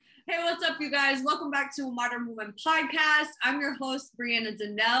What's up, you guys? Welcome back to a Modern Woman podcast. I'm your host, Brianna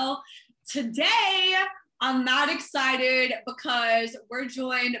Donnell. Today, I'm not excited because we're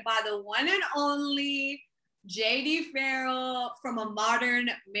joined by the one and only JD Farrell from a Modern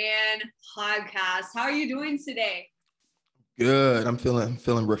Man podcast. How are you doing today? Good. I'm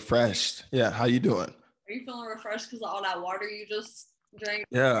feeling refreshed. Yeah. How you doing? Are you feeling refreshed because of all that water you just drank?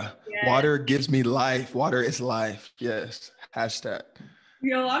 Yeah. Water gives me life. Water is life. Yes. Hashtag.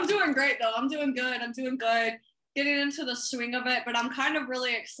 Yo, I'm doing great though. I'm doing good. Getting into the swing of it, but I'm kind of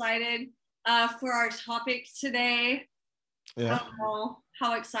really excited for our topic today. Yeah. I don't know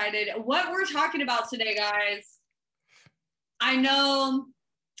how excited. What we're talking about today, guys. I know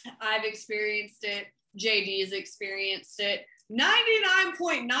I've experienced it. JD's experienced it.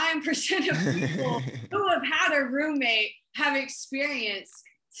 99.9% of people who have had a roommate have experienced.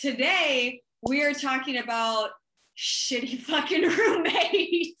 Today, we are talking about shitty fucking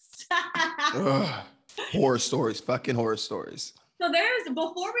roommates. Ugh. Horror stories, fucking horror stories. So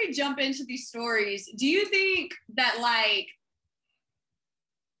before we jump into these stories, do you think that like,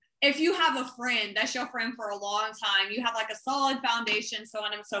 if you have a friend, that's your friend for a long time, you have like a solid foundation, so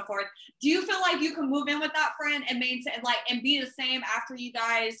on and so forth, do you feel like you can move in with that friend and maintain and be the same after you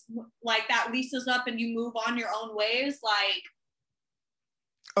guys, like that leases up and you move on your own ways? Like,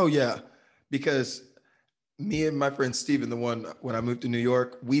 oh yeah, because me and my friend Steven, when I moved to New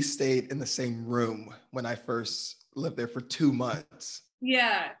York, we stayed in the same room when I first lived there for 2 months.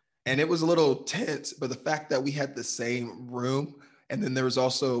 Yeah. And it was a little tense, but the fact that we had the same room, and then there was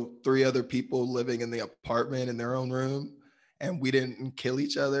also 3 other people living in the apartment in their own room, and we didn't kill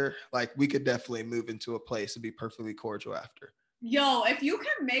each other, like we could definitely move into a place and be perfectly cordial after. Yo, if you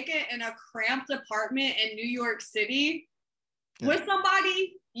can make it in a cramped apartment in New York City with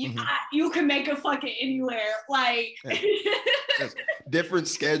somebody, you can make it fucking anywhere. Like, yes. Different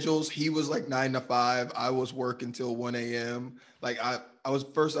schedules. He was like 9 to 5. I was working till 1 a.m. Like I was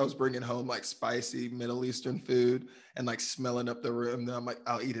bringing home like spicy Middle Eastern food and like smelling up the room. Then I'm like,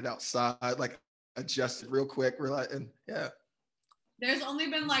 I'll eat it outside. Like adjusted real quick. And yeah. There's only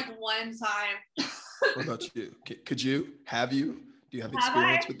been like one time. What about you? Do you have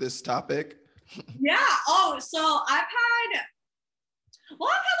experience with this topic? Yeah. Oh, so I've had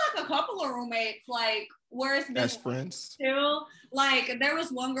like a couple of roommates, like where it's been best friends too. Like there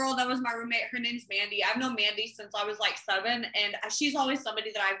was one girl that was my roommate. Her name's Mandy. I've known Mandy since I was like 7, and she's always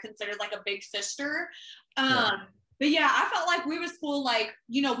somebody that I've considered like a big sister. But yeah, I felt like we was cool. Like,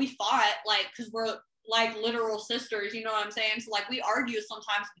 you know, we fought like because we're like literal sisters, you know what I'm saying? So like we argue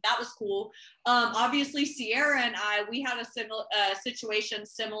sometimes, but that was cool. Obviously Sierra and we had a similar situation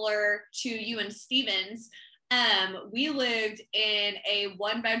similar to you and Stevens. We lived in a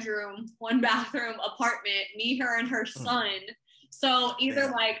 1-bedroom, 1-bathroom apartment, me, her, and her son. So either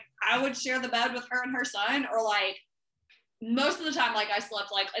like I would share the bed with her and her son, or like most of the time, like I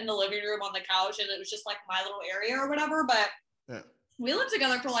slept like in the living room on the couch and it was just like my little area or whatever. But we lived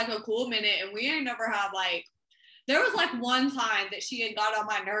together for like a cool minute, and we ain't never had like, there was like one time that she had got on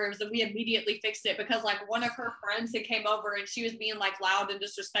my nerves and we immediately fixed it because like one of her friends had came over and she was being like loud and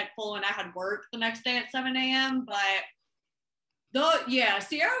disrespectful, and I had work the next day at 7 a.m. But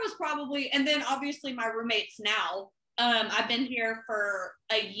Sierra was probably, and then obviously my roommates now. I've been here for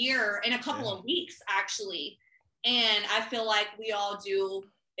a year and a couple of weeks actually, and I feel like we all do.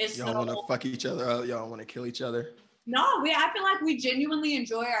 Y'all want to fuck each other up? Y'all want to kill each other? No, I feel like we genuinely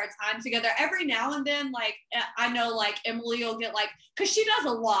enjoy our time together. Every now and then, like, I know, like, Emily will get, like, because she does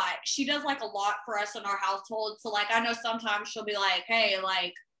a lot. She does, like, a lot for us in our household. So, like, I know sometimes she'll be like, hey,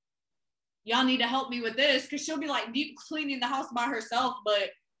 like, y'all need to help me with this. Because she'll be, like, deep cleaning the house by herself. But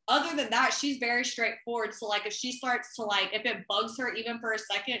other than that, she's very straightforward. So, like, if she starts to, like, if it bugs her even for a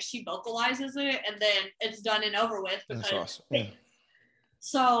second, she vocalizes it. And then it's done and over with. That's awesome. Yeah.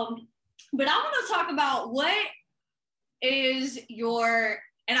 So, but I want to talk about what is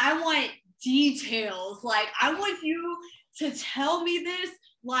and I want details. Like, I want you to tell me this,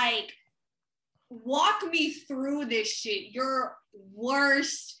 like, walk me through this shit. Your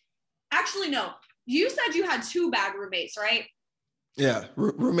worst, actually, no, you said you had 2 bad roommates, right? Yeah,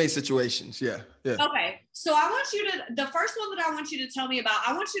 roommate situations. Yeah. Okay, so I want you to, the first one that I want you to tell me about,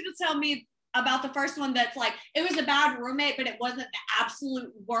 I want you to tell me about the first one that's like, it was a bad roommate, but it wasn't the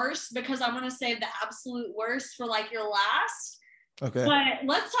absolute worst, because I want to save the absolute worst for like your last. Okay. But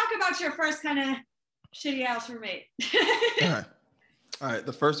let's talk about your first kind of shitty ass roommate. All right.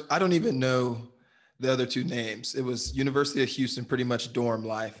 The first, I don't even know the other 2 names. It was University of Houston, pretty much dorm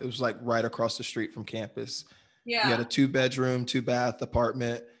life. It was like right across the street from campus. Yeah. You had a 2-bedroom, 2-bath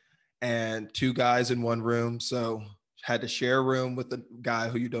apartment and 2 guys in 1 room. So had to share a room with a guy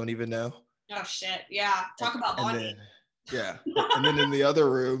who you don't even know. Oh shit. Yeah. Talk about And bonding. then, yeah. And then in the other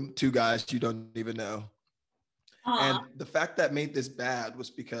room, two guys you don't even know. Uh-huh. And the fact that made this bad was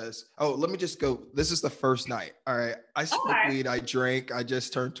because, oh, let me just go. This is the first night. All right. I smoked Okay. weed. I drank. I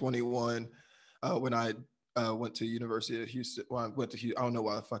just turned 21 when I went to University of Houston. Well, I went to Houston. I don't know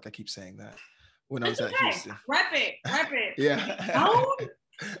why the fuck I keep saying that. When I It's was at okay. Houston. Rep it. Rep it. Yeah.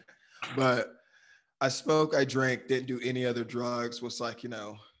 But I smoked, I drank, didn't do any other drugs, was like,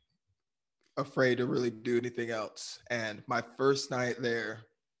 afraid to really do anything else. And my first night there,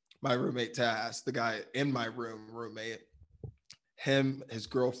 my roommate Taz, the guy in my roommate, him, his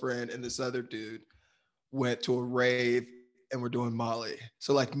girlfriend, and this other dude went to a rave and were doing Molly.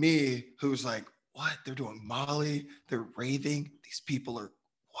 So like me, who's like, what? They're doing Molly? They're raving? These people are,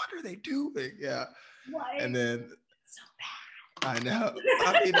 what are they doing? Yeah. Like, And then so bad. I know.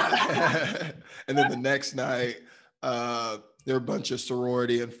 I mean, and then the next night, there were a bunch of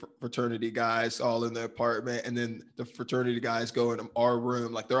sorority and fraternity guys all in the apartment. And then the fraternity guys go in our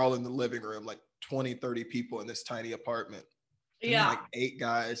room, like they're all in the living room, like 20, 30 people in this tiny apartment. And Yeah. like 8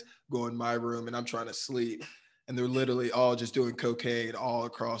 guys go in my room and I'm trying to sleep. And they're literally all just doing cocaine all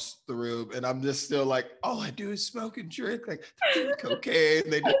across the room. And I'm just still like, all I do is smoke and drink. Like, they're doing cocaine.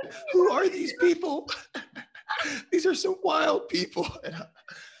 Who are these people? These are some wild people.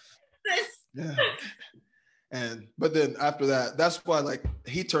 Yeah. But then after that, that's why like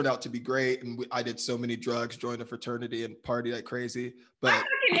he turned out to be great. And I did so many drugs, joined a fraternity and party like crazy. But I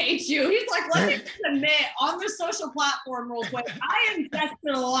fucking hate you. He's like, let me just admit on the social platform real quick, I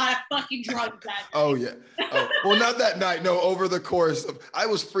ingested a lot of fucking drugs that night. Oh yeah. Oh, well, not that night. No, over the course of, I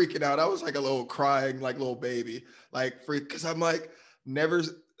was freaking out. I was like a little crying, like little baby, like freak, because I'm like never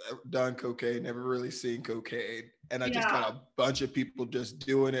done cocaine, never really seen cocaine, and I just got a bunch of people just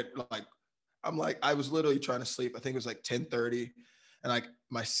doing it. Like I'm like, I was literally trying to sleep. I think it was like 10:30, and like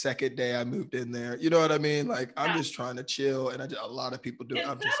my second day I moved in there. You know what I mean? Like I'm just trying to chill, and a lot of people do it.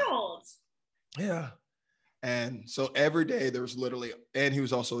 I'm just like, yeah. And so every day there was literally, and he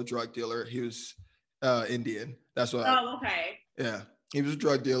was also a drug dealer. He was Indian. That's what. Oh, okay. Yeah. He was a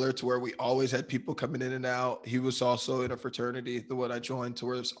drug dealer to where we always had people coming in and out. He was also in a fraternity, the one I joined, to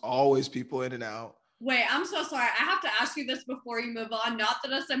where there's always people in and out. Wait, I'm so sorry. I have to ask you this before you move on. Not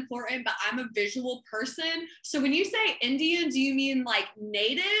that it's important, but I'm a visual person. So when you say Indian, do you mean like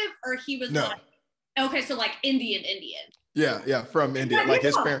native or he was No. like, okay, so like Indian. Yeah, from India. Like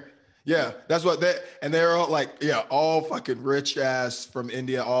his parents. Yeah, that's what and they're all like, yeah, all fucking rich ass from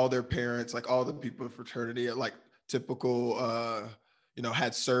India, all their parents, like all the people in fraternity, like typical,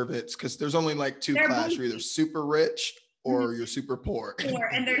 had servants, because there's only like two classes. You're either super rich or you're super poor.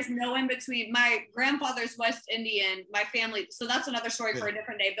 And there's no in between. My grandfather's West Indian, my family, so that's another story for a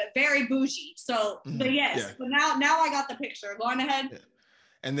different day, but very bougie. So, but yes, yeah. But now I got the picture. Go on ahead. Yeah.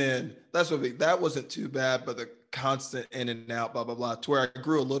 And then that wasn't too bad, but the constant in and out, blah, blah, blah, to where I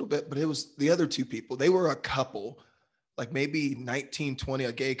grew a little bit, but it was the other two people. They were a couple, like maybe 19, 20,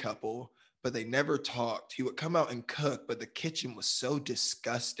 a gay couple, but they never talked. He would come out and cook, but the kitchen was so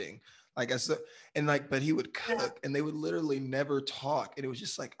disgusting. Like I said, and like, but he would cook and they would literally never talk. And it was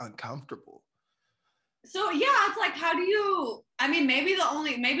just like uncomfortable. So yeah, it's like, how do you, I mean, maybe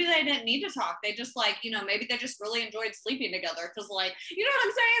they didn't need to talk. They just like, maybe they just really enjoyed sleeping together. Cause like, you know what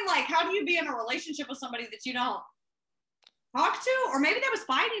I'm saying? Like, how do you be in a relationship with somebody that you don't talk to? Or maybe they was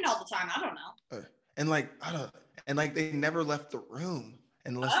fighting all the time. I don't know. And like they never left the room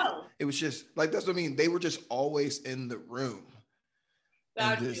unless it was just like, that's what I mean. They were just always in the room.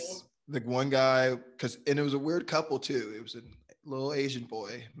 Got and this, like one guy, and it was a weird couple too. It was a little Asian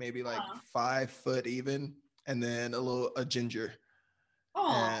boy, maybe like 5 foot even, and then a ginger.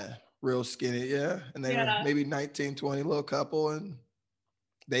 Real skinny, yeah. And they were maybe 19, 20, little couple, and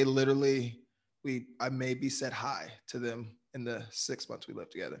they literally, I maybe said hi to them in the 6 months we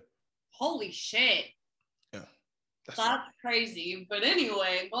lived together. Holy shit. Yeah. That's crazy. But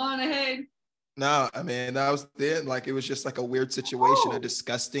anyway, go on ahead. No, I mean, that was then, like, it was just like a weird situation, a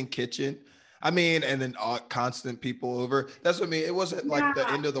disgusting kitchen. I mean, and then constant people over. That's what I mean. It wasn't like the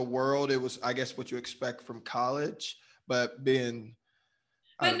end of the world. It was, I guess, what you expect from college, but being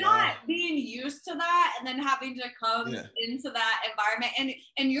used to that and then having to come into that environment.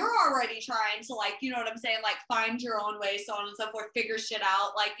 And you're already trying to, like, you know what I'm saying? Like find your own way, so on and so forth, figure shit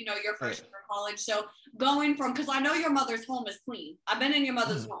out. Like, your first year of college. So going from, because I know your mother's home is clean. I've been in your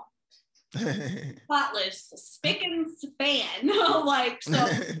mother's home. Spotless, spick and span. Like, so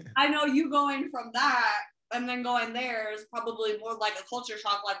I know you going from that and then going there is probably more like a culture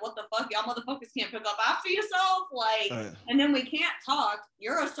shock. Like, what the fuck, y'all motherfuckers can't pick up after yourself, like, and then we can't talk.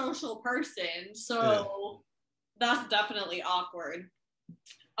 You're a social person, so That's definitely awkward.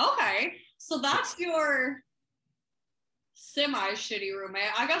 Okay, so that's your semi-shitty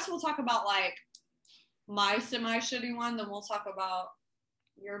roommate. I guess we'll talk about like my semi-shitty one, then we'll talk about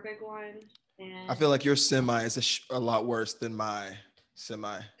your big one. And I feel like your semi is a lot worse than my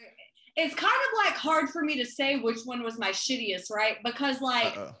semi. it's kind of like hard for me to say which one was my shittiest, right? Because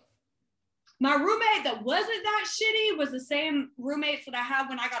like my roommate that wasn't that shitty was the same roommates that I had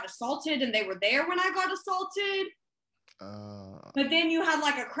when I got assaulted, and they were there when I got assaulted. But then you had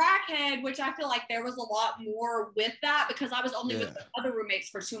like a crackhead, which I feel like there was a lot more with that because I was only with the other roommates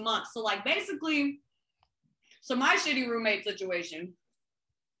for 2 months. So like basically, so my shitty roommate situation,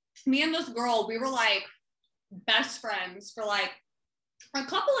 me and this girl, we were like best friends for like a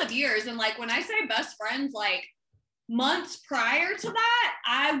couple of years. And like when I say best friends, like months prior to that,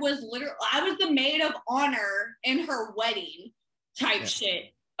 I was the maid of honor in her wedding type shit.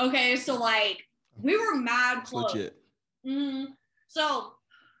 Okay, so like we were mad close. Legit. So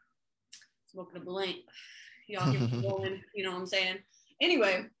smoking a blunt, y'all hear me rolling, you know what I'm saying?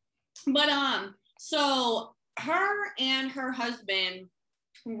 Anyway, but so her and her husband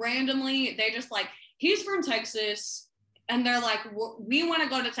randomly, they just like, he's from Texas, and they're like, we want to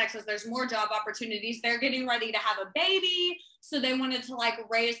go to Texas. There's more job opportunities. They're getting ready to have a baby, so they wanted to like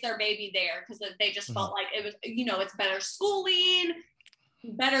raise their baby there because they just felt like it was, you know, it's better schooling,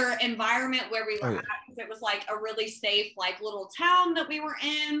 better environment where we were at, because it was like a really safe like little town that we were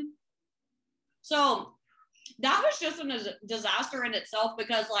in. So that was just a disaster in itself,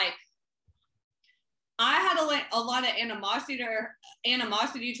 because like I had a lot of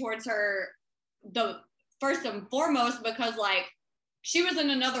animosity towards her, the first and foremost because like she was in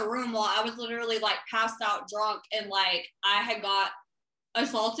another room while I was literally like passed out drunk, and like I had got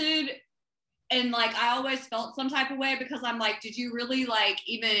assaulted. And like, I always felt some type of way because I'm like, did you really like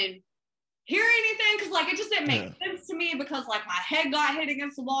even hear anything? Cause like, it just didn't make sense to me, because like my head got hit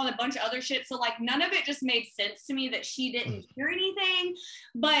against the wall and a bunch of other shit. So like, none of it just made sense to me that she didn't hear anything.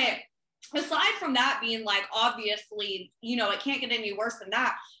 But aside from that being like, obviously, you know, it can't get any worse than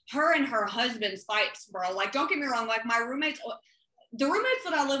that. Her and her husband's fights, bro. Like, don't get me wrong. Like the roommates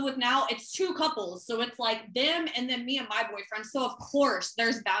that I live with now, it's 2 couples. So it's like them and then me and my boyfriend. So of course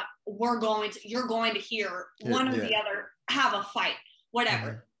there's that, you're going to hear one or the other have a fight,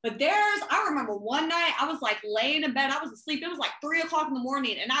 whatever. But I remember one night I was like laying in bed, I was asleep. It was like 3:00 in the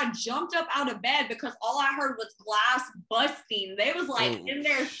morning, and I jumped up out of bed because all I heard was glass busting. They was like in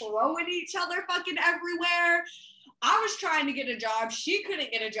there throwing each other fucking everywhere. I was trying to get a job. She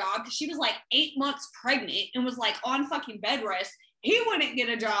couldn't get a job because she was like 8 months pregnant and was like on fucking bed rest. He wouldn't get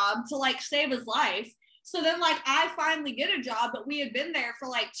a job to like save his life. So then like I finally get a job, but we had been there for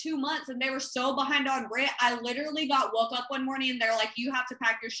like 2 months and they were so behind on rent. I literally woke up one morning and they're like, you have to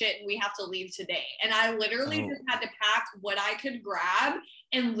pack your shit and we have to leave today. And I literally just had to pack what I could grab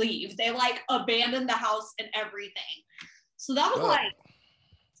and leave. They like abandoned the house and everything. So that was like,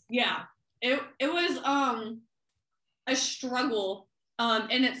 yeah, it was a struggle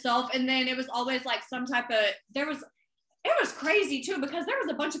in itself. And then it was always like some type of, it was crazy too, because there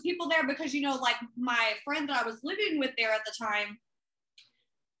was a bunch of people there, because, you know, like my friend that I was living with there at the time,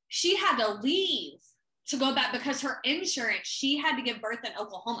 she had to leave to go back because her insurance, she had to give birth in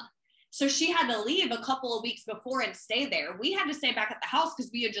Oklahoma. So she had to leave a couple of weeks before and stay there. We had to stay back at the house because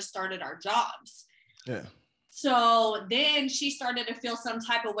we had just started our jobs. Yeah. So then she started to feel some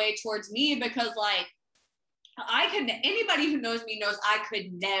type of way towards me, because like anybody who knows me knows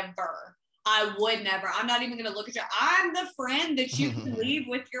I would never. I'm not even going to look at you. I'm the friend that you can leave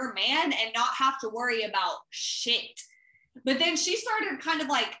with your man and not have to worry about shit. But then she started kind of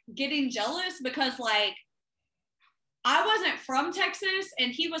like getting jealous because like I wasn't from Texas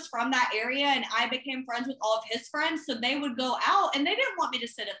and he was from that area, and I became friends with all of his friends. So they would go out and they didn't want me to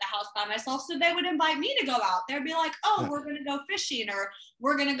sit at the house by myself. So they would invite me to go out. They'd be like, oh, we're going to go fishing, or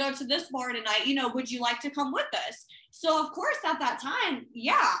we're going to go to this bar tonight. You know, would you like to come with us? So of course at that time,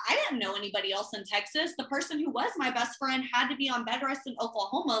 yeah, I didn't know anybody else in Texas. The person who was my best friend had to be on bed rest in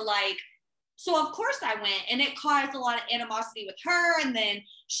Oklahoma. Like, so of course I went, and it caused a lot of animosity with her. And then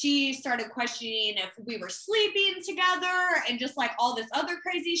she started questioning if we were sleeping together and just like all this other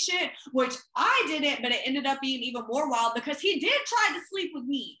crazy shit, which I didn't, but it ended up being even more wild because he did try to sleep with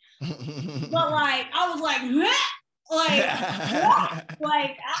me. But like, I was like,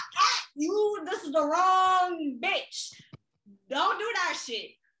 like, this is the wrong bitch. Don't do that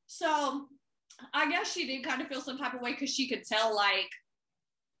shit. So I guess she did kind of feel some type of way, because she could tell, like,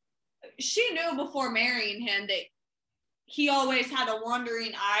 she knew before marrying him that he always had a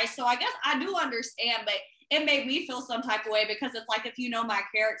wandering eye. So I guess I do understand, but it made me feel some type of way, because it's like, if you know my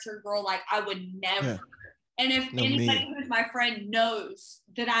character, girl, like I would never, And if No, anybody me. who's my friend knows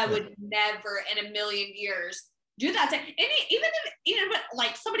that I Yeah. would never in a million years do that to even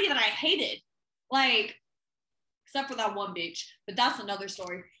like somebody that I hated, like except for that one bitch, but that's another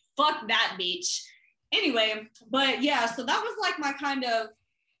story. Fuck that bitch. Anyway, but yeah, so that was like my kind of,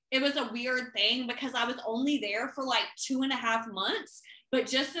 it was a weird thing because I was only there for like 2.5 months, but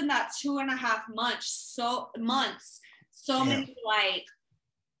just in that 2.5 months, so Damn. many like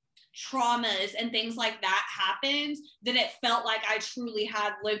traumas and things like that happened that it felt like I truly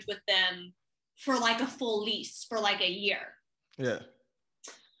had lived with them for like a full lease for like a year. Yeah.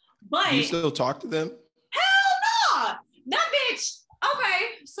 But Do you still talk to them? hell no, that bitch.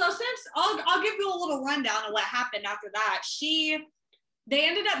 Okay, so since I'll give you a little rundown of what happened after that. They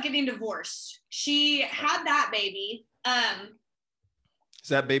ended up getting divorced. She had that baby. Is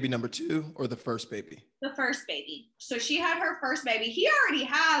that baby number 2 or the first baby? The first baby. So she had her first baby. He already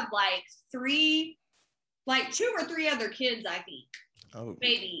had like 2 or 3 other kids, I think. Oh.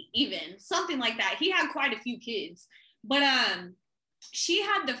 Maybe even something like that. He had quite a few kids. But she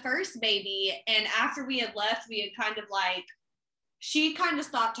had the first baby, and after we had left, we had kind of like, she kind of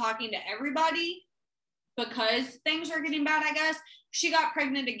stopped talking to everybody because things were getting bad, I guess. She got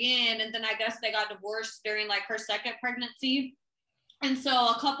pregnant again, and then I guess they got divorced during like her second pregnancy. And so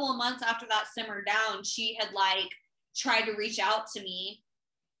a couple of months after that simmered down, she had like tried to reach out to me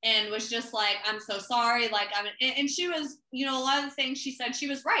and was just like, I'm so sorry. Like, and she was, a lot of the things she said, she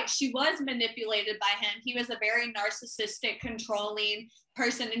was right. She was manipulated by him. He was a very narcissistic, controlling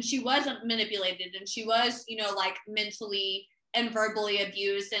person, and she wasn't manipulated, and she was, like mentally and verbally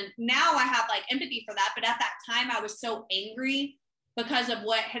abused. And now I have like empathy for that. But at that time, I was so angry because of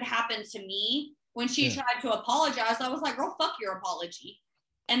what had happened to me. When she tried to apologize, I was like, girl, fuck your apology.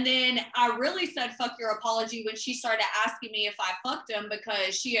 And then I really said, fuck your apology when she started asking me if I fucked him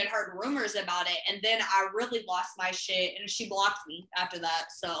because she had heard rumors about it. And then I really lost my shit, and she blocked me after that.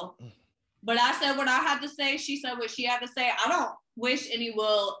 So, but I said what I had to say. She said what she had to say. I don't wish any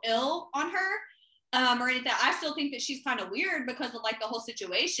ill on her or anything. I still think that she's kind of weird because of like the whole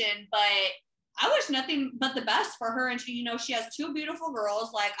situation, but I wish nothing but the best for her. And she, she has 2 beautiful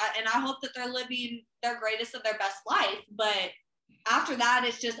girls, and I hope that they're living their greatest of their best life. But after that,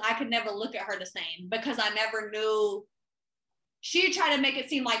 it's just, I could never look at her the same because I never knew. She tried to make it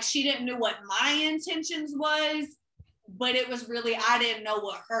seem like she didn't know what my intentions was, but it was really, I didn't know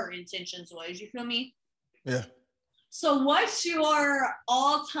what her intentions was. You feel me? Yeah. So what's your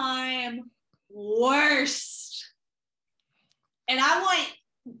all-time worst? And I want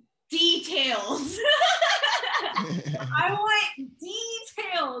details. I want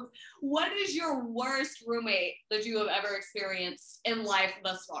details. What is your worst roommate that you have ever experienced in life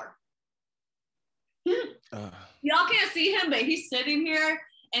thus far? Y'all can't see him, but he's sitting here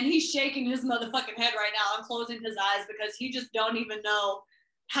and he's shaking his motherfucking head right now and closing his eyes because he just don't even know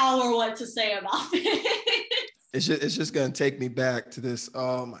how or what to say about it. It's just gonna take me back to this.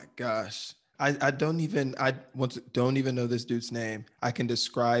 Oh my gosh. I don't even know this dude's name. I can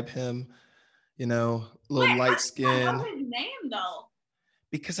describe him, little light skin. I know his name though.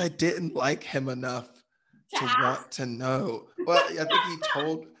 Because I didn't like him enough to ask? Want to know. Well,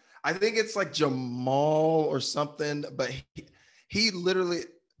 I think it's like Jamal or something, but he literally,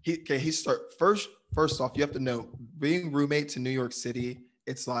 first off, you have to know, being roommates in New York City,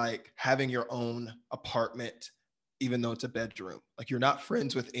 it's like having your own apartment, even though it's a bedroom. Like, you're not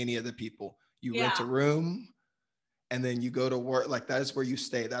friends with any of the people. You rent a room and then you go to work. Like, that is where you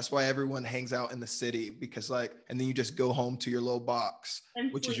stay. That's why everyone hangs out in the city, because and then you just go home to your little box,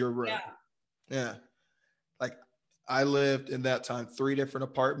 which is your room. Yeah. Like, I lived in that time 3 different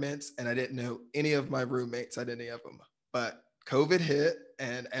apartments, and I didn't know any of my roommates at any of them. But COVID hit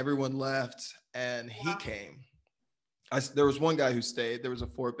and everyone left, and he came. There was one guy who stayed. There was a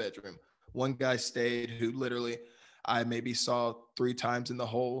 4-bedroom. One guy stayed who literally I maybe saw 3 times in the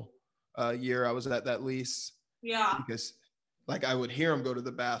whole year I was at that lease. Yeah. Because like, I would hear him go to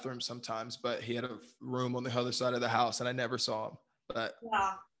the bathroom sometimes, but he had a room on the other side of the house and I never saw him. But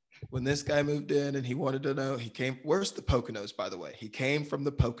when this guy moved in and he wanted to know, he came. Where's the Poconos, by the way? He came from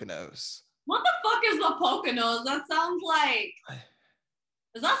the Poconos. What the fuck is the Poconos? That sounds like,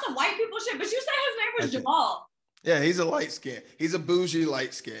 is that some white people shit? But you said his name was Jamal. Yeah, he's a light skin. He's a bougie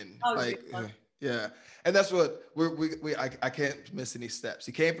light skin. Yeah. And that's what I can't miss any steps.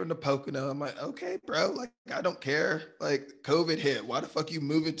 He came from the Pocono. I'm like, okay, bro, like, I don't care. Like, COVID hit. Why the fuck you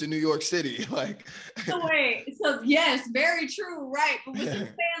moving to New York City? Like, so wait, so yes, very true, right? But was he saying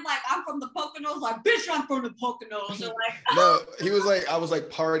like, I'm from the Poconos? Like, bitch, I'm from the Poconos. Or like, no, he was like, I was like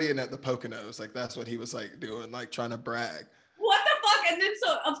partying at the Poconos. Like, that's what he was like doing, like trying to brag. What the fuck? And then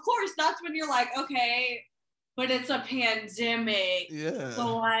so of course that's when you're like, okay, but it's a pandemic. Yeah.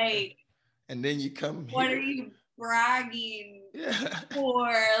 So like, And then you come what here. are you bragging Yeah. for?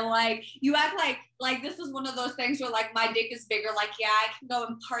 Like, you act like this is one of those things where like my dick is bigger. Like, yeah, I can go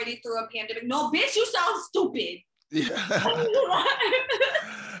and party through a pandemic. No, bitch, you sound stupid. Yeah.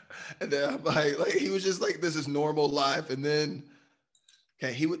 And then I'm like he was just like, this is normal life. And then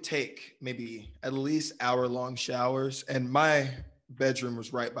okay, he would take maybe at least hour-long showers, and my bedroom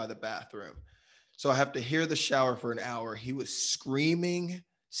was right by the bathroom. So I have to hear the shower for an hour. He was screaming,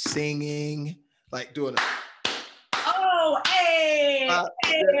 singing, like doing Oh, hey,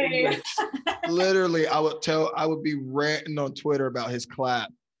 hey. literally, I would be ranting on Twitter about his clap.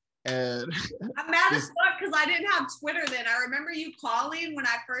 And I'm mad as fuck because I didn't have Twitter then. I remember you calling when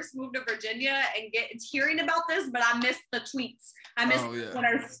I first moved to Virginia and hearing about this, but I missed the tweets. I missed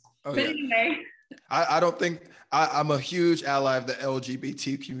Twitter. But anyway. I don't think I'm a huge ally of the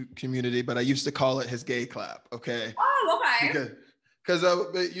LGBT community, but I used to call it his gay clap. Okay. Oh, okay. Because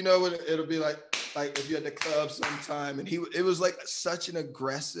you know what it'll be like if you're at the club sometime, and it was like such an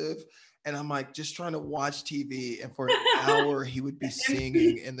aggressive. And I'm like just trying to watch TV, and for an hour he would be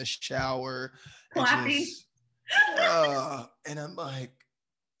singing in the shower, clapping. And I'm like,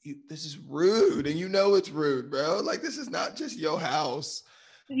 this is rude, and you know it's rude, bro. Like this is not just your house.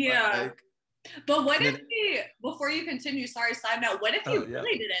 Yeah. But what if before you continue, sorry, side note, what if you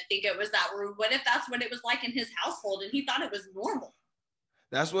really didn't think it was that rude? What if that's what it was like in his household and he thought it was normal?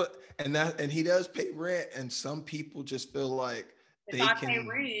 That's what, and he does pay rent, and some people just feel like if they can pay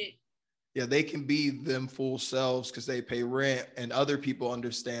rent. Yeah, they can be them full selves because they pay rent, and other people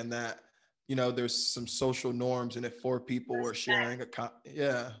understand that, you know, there's some social norms, and if 4 people are sharing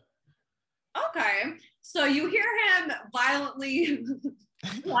yeah. Okay, so you hear him violently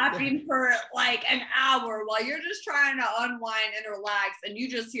clapping for like an hour while you're just trying to unwind and relax, and you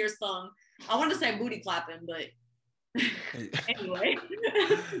just hear some, I want to say booty clapping, but anyway.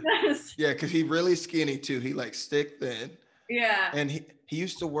 Yeah, because he's really skinny too. He like stick thin. Yeah. And he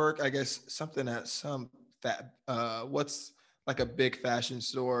used to work, I guess, something at some what's like a big fashion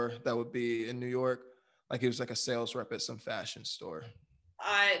store that would be in New York. Like he was like a sales rep at some fashion store.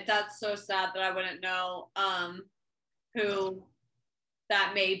 That's so sad that I wouldn't know who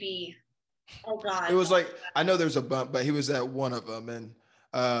that may be. Oh God. It was like, I know there's a bump, but he was at one of them, and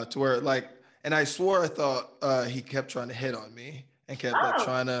to where like, and I swore I thought he kept trying to hit on me and kept like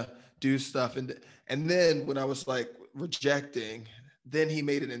trying to do stuff, and then when I was like rejecting, then he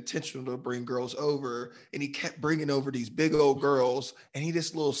made it intentional to bring girls over, and he kept bringing over these big old girls, and he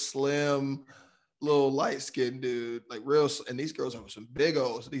this little slim, little light-skinned dude, like real, and these girls are some big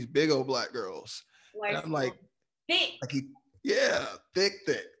old black girls. And I'm like thick. Thick.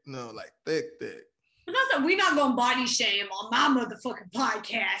 We not gonna body shame on my motherfucking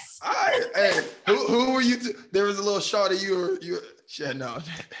podcast. Hey, who were you? There was a little shot of you. No.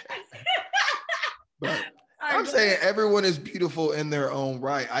 But I'm saying everyone is beautiful in their own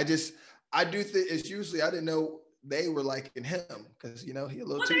right. I do think it's usually, I didn't know they were liking him because, you know, he a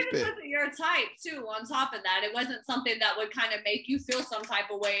little toothpick. Wasn't your type too. On top of that, it wasn't something that would kind of make you feel some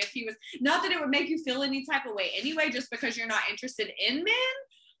type of way if he was, not that it would make you feel any type of way anyway, just because you're not interested in men.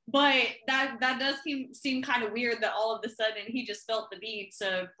 But that does seem kind of weird that all of a sudden he just felt the need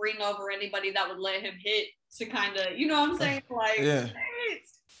to bring over anybody that would let him hit to kind of, you know what I'm saying? Like, yeah.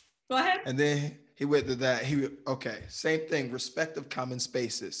 Go ahead. And then he went to that. Same thing, respect of common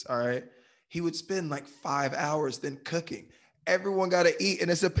spaces. All right. He would spend like 5 hours then cooking. Everyone got to eat, and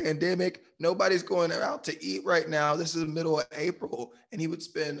it's a pandemic. Nobody's going out to eat right now. This is the middle of April, and he would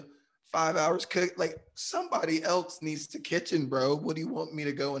spend 5 hours cook. Like, somebody else needs to kitchen, bro. What do you want me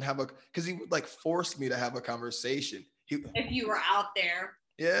to go and have because he would like force me to have a conversation. If you were out there.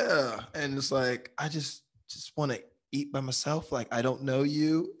 Yeah. And it's like, I just want to eat by myself. Like, I don't know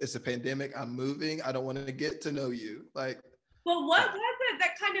you. It's a pandemic. I'm moving. I don't want to get to know you. Like, but what was it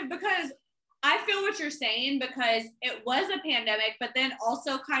that kind of, because I feel what you're saying, because it was a pandemic, but then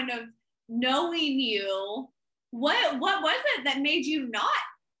also kind of knowing you, what was it that made you not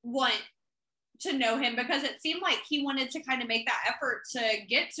want to know him? Because it seemed like he wanted to kind of make that effort to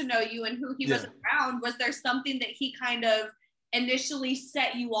get to know you and who he was around. Was there something that he kind of initially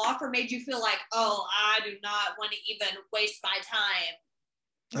set you off or made you feel like, oh, I do not want to even waste my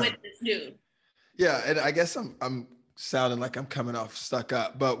time with this dude? Yeah, and I guess I'm sounding like I'm coming off stuck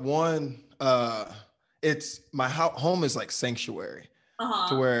up, but one, it's my home is like sanctuary,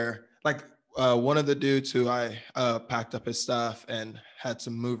 to where like one of the dudes who I packed up his stuff and had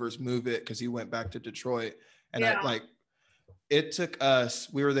some movers move it because he went back to Detroit, and it took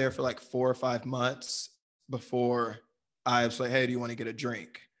us, we were there for like 4 or 5 months before I was like, hey, do you want to get a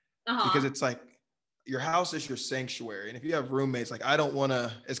drink? Because it's like, your house is your sanctuary. And if you have roommates, like I don't want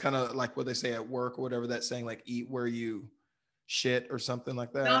to, it's kind of like what they say at work or whatever, that saying, like eat where you shit or something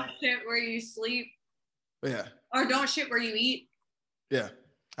like that. Don't shit where you sleep. Yeah. Or don't shit where you eat. Yeah.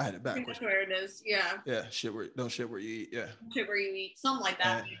 I had it backwards. That's where it is. Yeah. Yeah. Don't shit where you eat. Yeah. Shit where you eat. Something like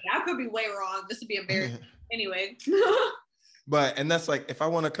that. I could be way wrong. This would be embarrassing. Anyway. But, and that's like, if I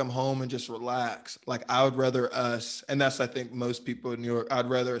want to come home and just relax, like I would rather us, and that's, I think most people in New York, I'd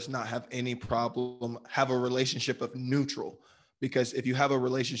rather us not have any problem, have a relationship of neutral, because if you have a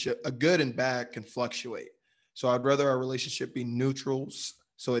relationship, a good and bad can fluctuate. So I'd rather our relationship be neutral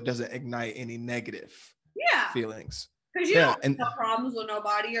so it doesn't ignite any negative feelings. Because you don't have problems with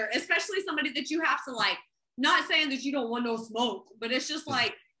nobody, or especially somebody that you have to like, not saying that you don't want no smoke, but it's just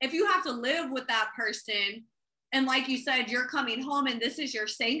like, if you have to live with that person, and like you said, you're coming home and this is your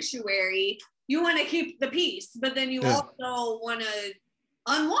sanctuary, you want to keep the peace, but then you also want to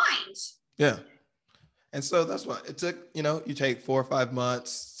unwind. Yeah. And so that's what it took, you take 4 or 5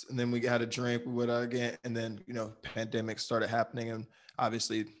 months, and then we had a drink with again. And then, pandemic started happening and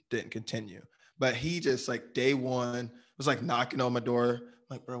obviously didn't continue. But he just like day one was like knocking on my door,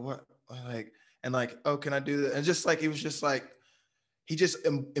 like, bro, what? Like, and like, oh, can I do that? And just like, he was just like, he just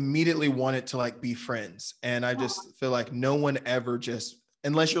immediately wanted to like be friends. And I just feel like no one ever just,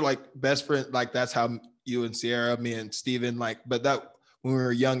 unless you're like best friend, like that's how you and Sierra, me and Steven, like, but that when we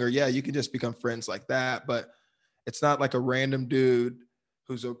were younger, yeah, you can just become friends like that. But it's not like a random dude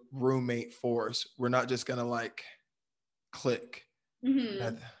who's a roommate for us. We're not just going to like click.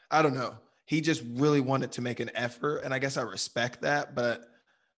 Mm-hmm. I don't know. He just really wanted to make an effort. And I guess I respect that, but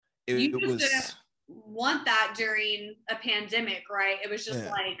it was want that during a pandemic, right? It was just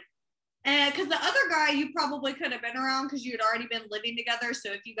like, and because the other guy you probably could have been around because you had already been living together.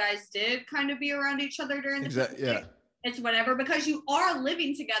 So if you guys did kind of be around each other during the pandemic, it's whatever, because you are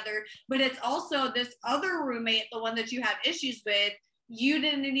living together. But it's also this other roommate, the one that you have issues with, you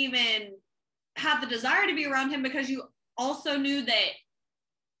didn't even have the desire to be around him because you also knew that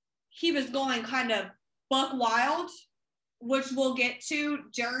he was going kind of buck wild, which we'll get to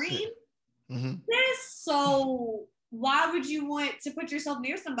during this. So why would you want to put yourself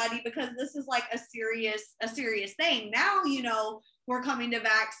near somebody? Because this is like a serious thing. Now, we're coming to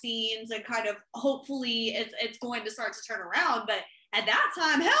vaccines and kind of hopefully it's going to start to turn around. But at that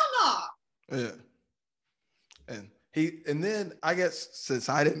time, hell no. Yeah. And then I guess since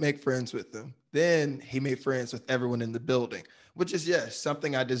I didn't make friends with him, then he made friends with everyone in the building, which is,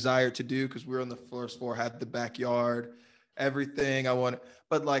 something I desired to do because we were on the first floor, had the backyard, everything I wanted.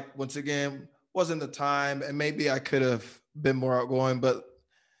 But like, once again, wasn't the time, and maybe I could have been more outgoing, but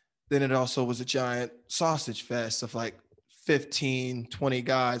then it also was a giant sausage fest of like 15, 20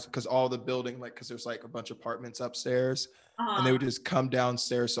 guys, because all the building, like, because there's like a bunch of apartments upstairs, and they would just come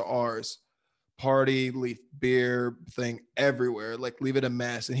downstairs to ours, party, leave beer thing everywhere, like leave it a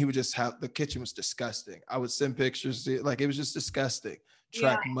mess. And he would just have, the kitchen was disgusting. I would send pictures, like it was just disgusting.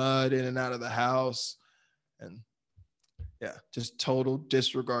 Track mud in and out of the house. And just total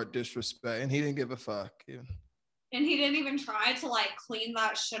disregard, disrespect. And he didn't give a fuck. And he didn't even try to like clean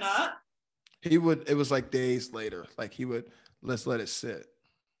that shit up. He would, it was like days later, like he would, let's let it sit.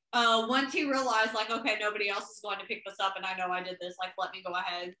 Once he realized like, okay, nobody else is going to pick this up and I know I did this, like, let me go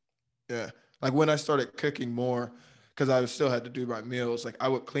ahead. Yeah. Like when I started cooking more, because I still had to do my meals, like I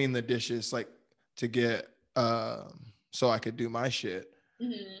would clean the dishes like to get, so I could do my shit.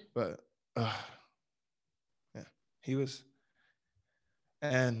 Mm-hmm. But he was,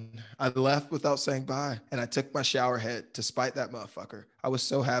 and I left without saying bye. And I took my shower head to spite that motherfucker. I was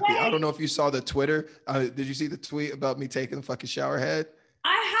so happy. I don't know if you saw the Twitter. Did you see the tweet about me taking the fucking shower head?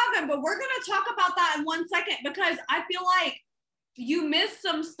 I haven't, but we're going to talk about that in 1 second because I feel like you missed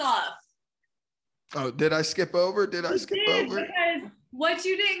some stuff. Oh, did I skip over? Because what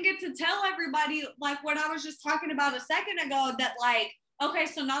you didn't get to tell everybody, like what I was just talking about a second ago, that like, okay,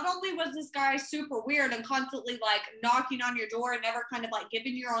 so not only was this guy super weird and constantly like knocking on your door and never kind of like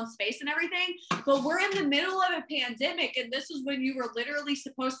giving you your own space and everything, but we're in the middle of a pandemic and this is when you were literally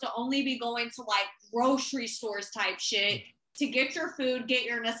supposed to only be going to like grocery stores type shit to get your food, get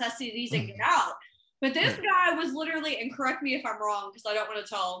your necessities and get out. But this guy was literally, and correct me if I'm wrong because I don't want to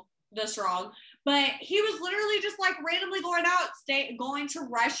tell this wrong, but he was literally just like randomly going out, going to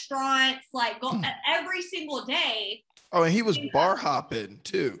restaurants, like every single day. Oh, and he was bar hopping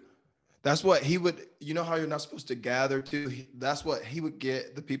too. That's what he would, you know how you're not supposed to gather too? That's what he would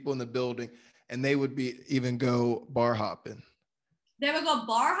get the people in the building and they would even go bar hopping. They would go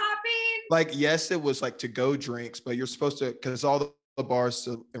bar hopping? Like, yes, it was like to go drinks, but you're supposed to, because all the bars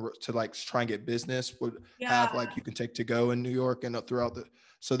to like try and get business would have like, you can take to go in New York and throughout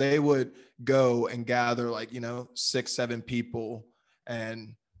So they would go and gather like, 6, 7 people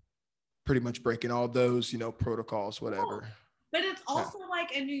and pretty much breaking all those, protocols, whatever. But it's also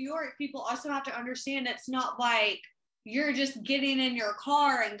like in New York, people also have to understand it's not like you're just getting in your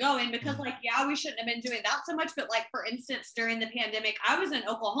car and going, because like, yeah, we shouldn't have been doing that so much. But like, for instance, during the pandemic, I was in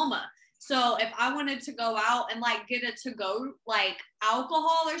Oklahoma. So if I wanted to go out and like get a to-go like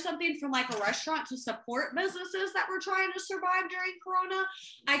alcohol or something from like a restaurant to support businesses that were trying to survive during Corona,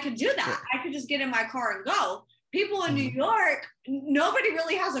 I could do that. I could just get in my car and go. People in New York, nobody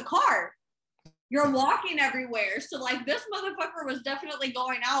really has a car. You're walking everywhere. So like this motherfucker was definitely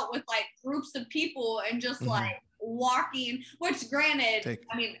going out with like groups of people and just like walking, which granted,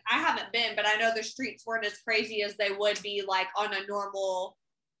 I mean, I haven't been, but I know the streets weren't as crazy as they would be like on a normal.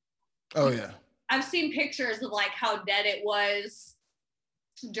 Oh yeah. I've seen pictures of like how dead it was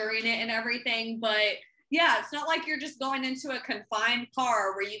during it and everything, but yeah, it's not like you're just going into a confined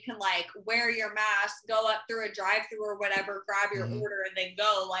car where you can like wear your mask, go up through a drive-through or whatever, grab your order and then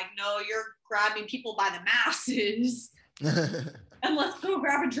go. Like, no, you're grabbing people by the masses. And let's go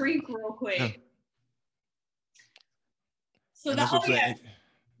grab a drink real quick. So that's what I'm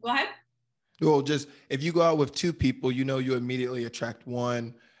Go ahead. Well, just if you go out with 2 people, you immediately attract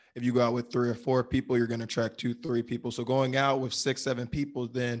 1. If you go out with 3 or 4 people, you're going to attract 2, 3 people. So going out with 6, 7 people,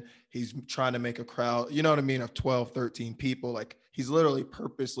 then he's trying to make a crowd, you know what I mean, of 12, 13 people. Like he's literally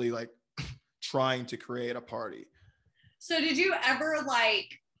purposely like trying to create a party. So did you ever like,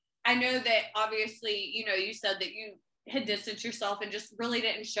 I know that obviously, you said that you had distanced yourself and just really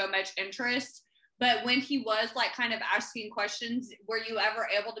didn't show much interest. But when he was like kind of asking questions, were you ever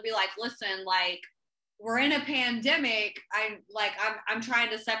able to be like, listen, like, we're in a pandemic. I'm trying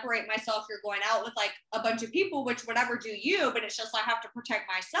to separate myself. You're going out with like a bunch of people, which whatever do you, but it's just, I have to protect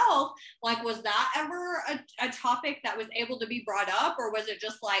myself. Like, was that ever a topic that was able to be brought up, or was it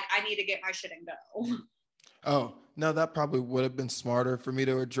just like, I need to get my shit and go? Oh, no, that probably would have been smarter for me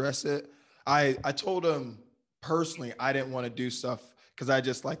to address it. I told him personally, I didn't want to do stuff because I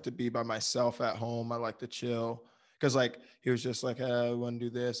just like to be by myself at home. I like to chill. Cause like, he was just like, hey, I want to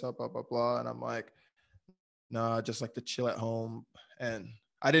do this, blah, blah, blah. And I'm like, no, I just like to chill at home. And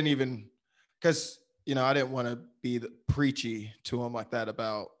I didn't even, because, I didn't want to be preachy to him like that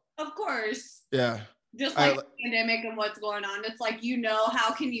about. Of course. Yeah. Just like the pandemic and what's going on. It's like,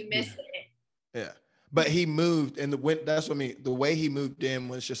 how can you miss it? Yeah. But he moved, and that's what I mean. The way he moved in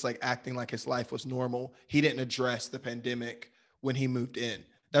was just like acting like his life was normal. He didn't address the pandemic when he moved in.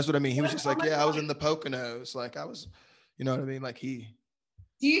 That's what I mean. He was just like, yeah, I was in the Poconos. Like I was, you know what I mean? Like Do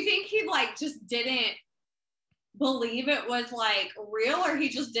you think he like just didn't believe it was like real, or he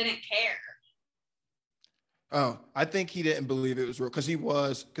just didn't care? Oh, I think he didn't believe it was real because he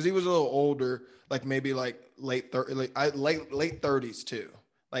was a little older, like maybe like late 30s too.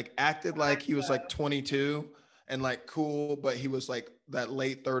 Like acted like he was like 22 and like cool, but he was like that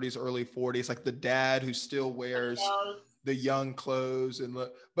late 30s, early 40s, like the dad who still wears the young clothes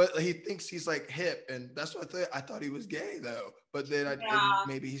but he thinks he's like hip, and that's what I thought he was gay though. But then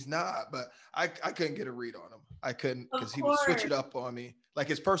maybe he's not. But I couldn't get a read on him. I couldn't, because he would switch it up on me. Like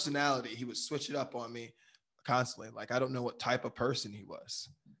his personality, he would switch it up on me constantly. Like I don't know what type of person he was.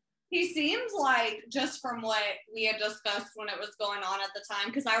 He seems like, just from what we had discussed when it was going on at the time,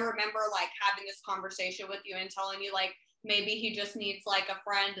 because I remember like having this conversation with you and telling you like maybe he just needs like a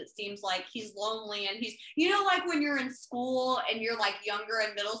friend. It seems like he's lonely, and he's, like when you're in school and you're like younger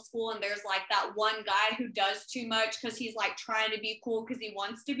in middle school and there's like that one guy who does too much because he's like trying to be cool because he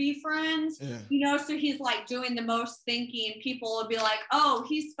wants to be friends, so he's like doing the most thinking. People will be like, oh,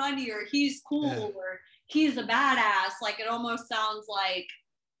 he's funny, or he's cool, or he's a badass. Like it almost sounds like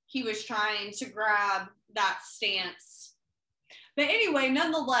he was trying to grab that stance. But anyway,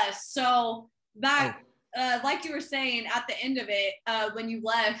 nonetheless, so back, like you were saying at the end of it, when you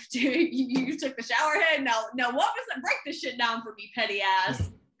left, you took the shower head. Now, what was it? Break this shit down for me, petty ass.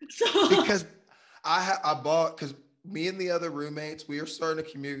 So, because I bought, because me and the other roommates, we were starting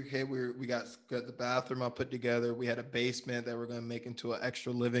to communicate. We got the bathroom all put together. We had a basement that we're going to make into an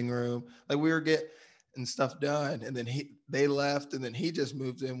extra living room. Like we were getting stuff done, and then they left, and then he just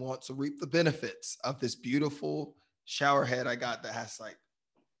moved in, wants to reap the benefits of this beautiful shower head I got that has like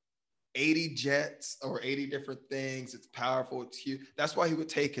 80 jets or 80 different things. It's powerful. It's huge. That's why he would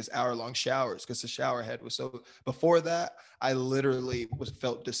take his hour-long showers, because the shower head was so. Before that, I literally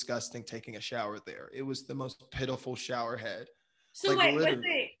felt disgusting taking a shower there. It was the most pitiful shower head. So like, wait, was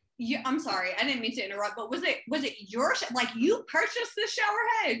it? I'm sorry, I didn't mean to interrupt, but was it your like you purchased this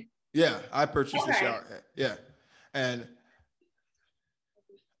shower head? Yeah, I purchased the shower head. Yeah. And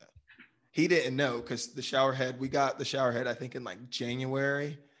he didn't know because we got the shower head, I think in like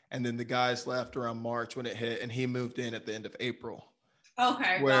January. And then the guys left around March when it hit, and he moved in at the end of April.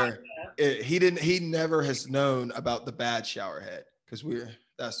 Okay, Where he never has known about the bad shower head because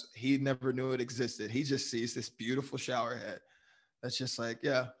he never knew it existed. He just sees this beautiful shower head that's just like,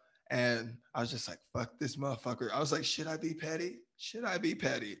 yeah. And I was just like, fuck this motherfucker. I was like, should I be petty? Should I be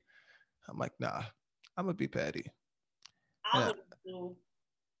petty? I'm like, nah, I'm gonna be petty. I would do.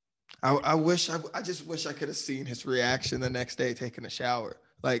 I just wish I could have seen his reaction the next day taking a shower.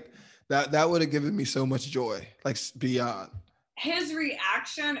 Like that would have given me so much joy, like beyond. His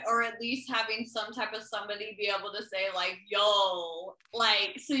reaction, or at least having some type of somebody be able to say like, yo,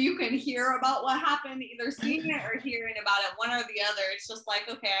 like, so you can hear about what happened, either seeing it or hearing about it, one or the other. It's just like,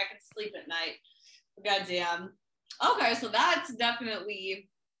 okay, I can sleep at night. Goddamn. Okay, so that's definitely.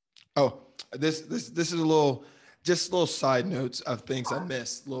 Oh, this is a little side notes of things I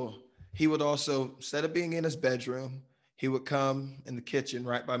missed. He would also, instead of being in his bedroom, he would come in the kitchen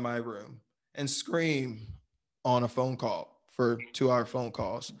right by my room and scream on a phone call for 2-hour phone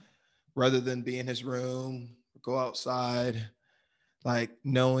calls rather than be in his room, go outside, like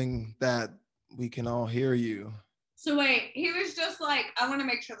knowing that we can all hear you. So wait, he was just like, I want to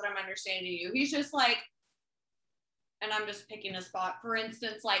make sure that I'm understanding you. He's just like, and I'm just picking a spot, for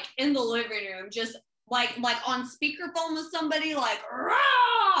instance, like in the living room, just like on speakerphone with somebody, like,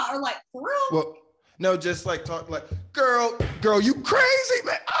 rah! Or like, for real? Well, no, just like talk like, girl, you crazy,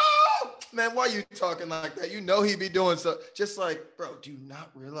 man. Oh, man, why you talking like that? You know he be doing so. Just like, bro, do you not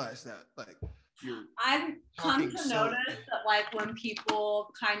realize that? Like, I've come to notice that, like, when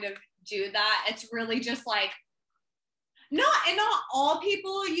people kind of do that, it's really just like, not all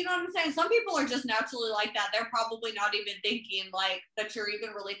people, you know what I'm saying? Some people are just naturally like that. They're probably not even thinking like that you're even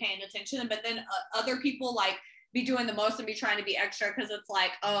really paying attention. But then other people like be doing the most and be trying to be extra because it's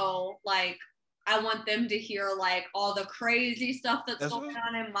like, oh, like I want them to hear like all the crazy stuff that's going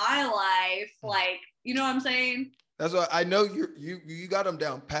on in my life. Like, you know what I'm saying? That's why I know you got him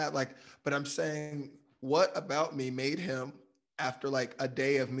down pat. Like, but I'm saying, what about me made him, after like a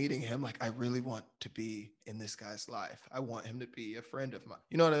day of meeting him, like I really want to be in this guy's life. I want him to be a friend of mine.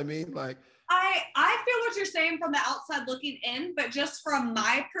 You know what I mean? Like I feel what you're saying from the outside looking in, but just from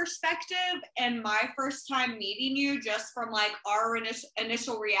my perspective and my first time meeting you, just from like our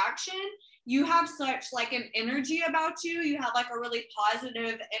initial reaction, you have such like an energy about you. You have like a really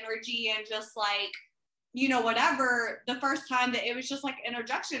positive energy and just like, you know, whatever. The first time that it was just like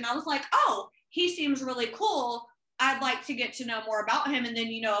introduction, I was like, oh, he seems really cool. I'd like to get to know more about him. And then,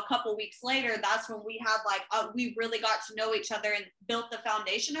 you know, a couple weeks later, that's when we had like, we really got to know each other and built the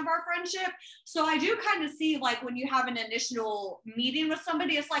foundation of our friendship. So I do kind of see like when you have an initial meeting with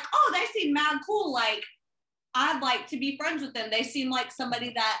somebody, it's like, oh, they seem mad cool. Like, I'd like to be friends with them. They seem like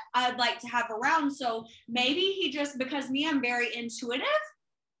somebody that I'd like to have around. So maybe he just, because me, I'm very intuitive.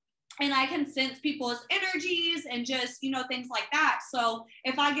 And I can sense people's energies and just, you know, things like that. So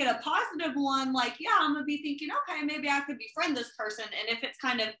if I get a positive one, like, yeah, I'm going to be thinking, okay, maybe I could befriend this person. And if it's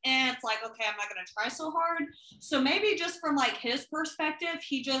kind of, it's like, okay, I'm not going to try so hard. So maybe just from like his perspective,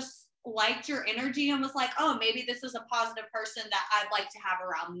 he just liked your energy and was like, oh, maybe this is a positive person that I'd like to have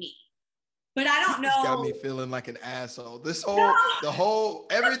around me. But I don't know. You got me feeling like an asshole.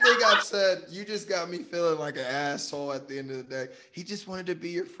 Everything I've said, you just got me feeling like an asshole at the end of the day. He just wanted to be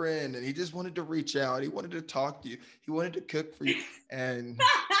your friend and he just wanted to reach out. He wanted to talk to you. He wanted to cook for you. And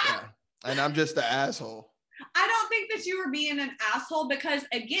yeah, and I'm just the asshole. I don't think that you were being an asshole because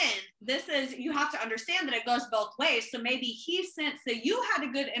again, you have to understand that it goes both ways. So maybe he sensed that you had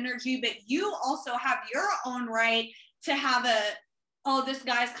a good energy, but you also have your own right to have this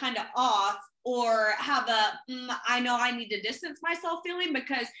guy's kind of off, or have I know I need to distance myself feeling,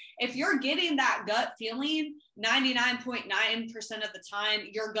 because if you're getting that gut feeling 99.9% of the time,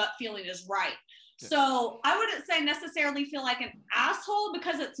 your gut feeling is right. Yeah. So I wouldn't say necessarily feel like an asshole,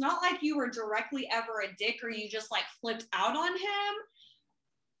 because it's not like you were directly ever a dick or you just like flipped out on him.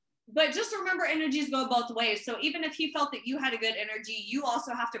 But just remember, energies go both ways. So even if he felt that you had a good energy, you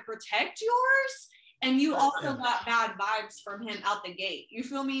also have to protect yours. And you also got bad vibes from him out the gate. You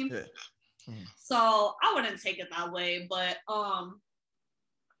feel me? Yeah. Mm. So I wouldn't take it that way, but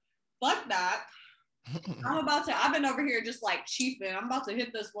fuck that. I've been over here just like chiefing. I'm about to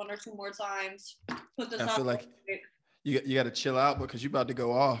hit this 1 or 2 more times. Put this out. I feel like you got to chill out because you about to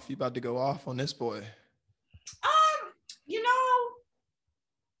go off. You about to go off on this boy. You know,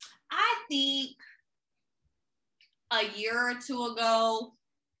 I think a year or 2 ago,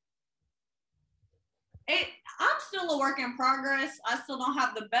 I'm still a work in progress. I still don't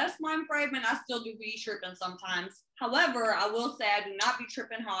have the best mind frame, and I still do be tripping sometimes. However, I will say I do not be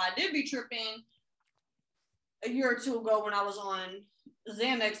tripping how I did be tripping a year or two ago when I was on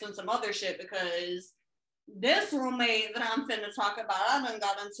Xanax and some other shit, because this roommate that I'm finna talk about, I done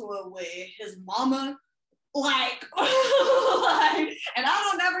got into it with his mama. Like, and I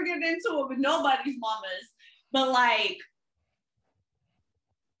don't ever get into it with nobody's mamas, but like,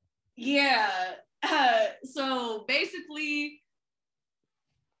 yeah. So basically,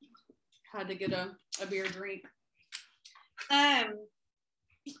 had to get a beer drink. I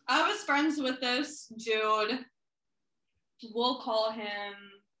was friends with this dude. We'll call him.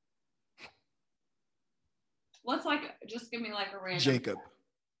 Let's just give me like a random. Jacob.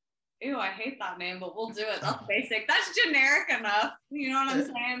 Ew, I hate that name, but we'll do it. That's basic. That's generic enough. You know what I'm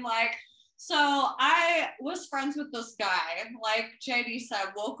saying? Like, so I was friends with this guy. Like JD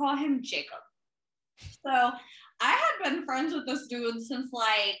said, we'll call him Jacob. So I had been friends with this dude since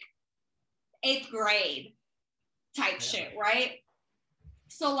like 8th grade type shit, right?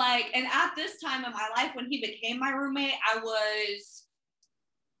 So like, and at this time in my life when he became my roommate, I was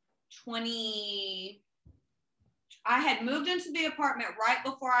 20. I had moved into the apartment right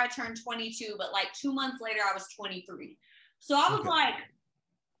before I turned 22, but like 2 months later, I was 23. So I was like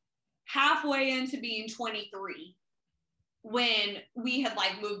halfway into being 23 when we had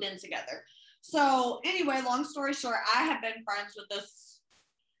like moved in together. So anyway, long story short, I had been friends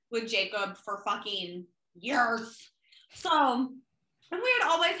with Jacob for fucking years. So, and we had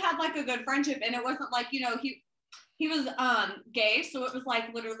always had like a good friendship, and it wasn't like, you know, he was gay, so it was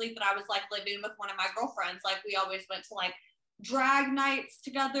like literally that I was like living with one of my girlfriends. Like we always went to like drag nights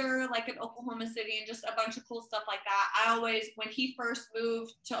together, like in Oklahoma City, and just a bunch of cool stuff like that. I always, when he first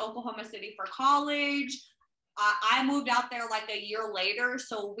moved to Oklahoma City for college, I moved out there like a year later,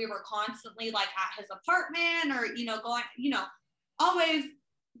 so we were constantly like at his apartment, or you know, going, you know, always,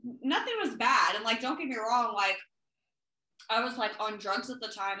 nothing was bad. And like, don't get me wrong, like I was like on drugs at the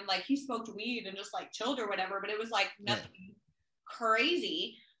time, and like he smoked weed and just like chilled or whatever, but it was like nothing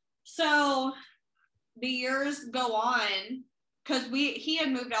crazy. So the years go on, because he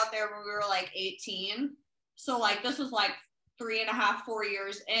had moved out there when we were like 18. So like this was like 3.5, 4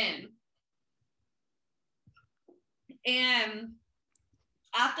 years in. And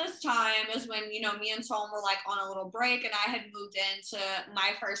at this time is when, you know, me and Tom were like on a little break, and I had moved into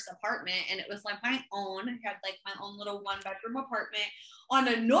my first apartment, and it was like my own. I had like my own little 1-bedroom apartment on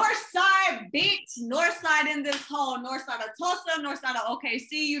the north side beach, north side in this whole north side of Tulsa, north side of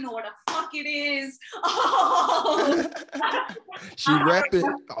OKC. You know what the fuck it is. Oh, she rep it.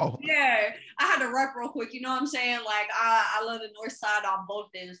 Oh, yeah, I had to rep real quick. You know what I'm saying? Like I love the north side on both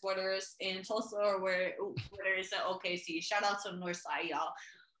ends, whether it's in Tulsa or whether it's at OKC. Shout out to the north side, y'all.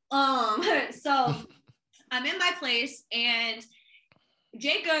 So I'm in my place, and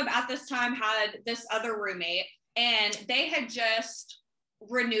Jacob at this time had this other roommate, and they had just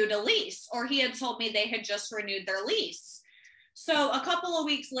renewed a lease, or he had told me they had just renewed their lease. So a couple of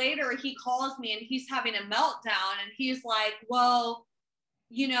weeks later, he calls me, and he's having a meltdown, and he's like, well,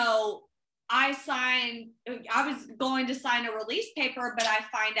 you know, I was going to sign a release paper, but I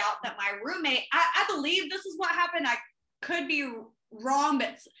find out that my roommate, I believe this is what happened. I could be wrong,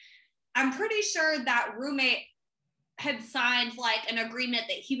 but I'm pretty sure that roommate had signed like an agreement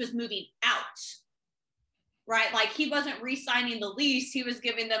that he was moving out, right? Like he wasn't re-signing the lease. He was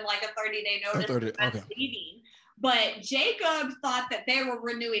giving them like a 30-day notice of leaving. But Jacob thought that they were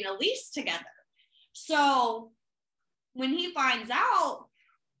renewing a lease together. So when he finds out,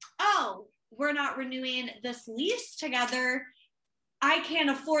 oh, we're not renewing this lease together, I can't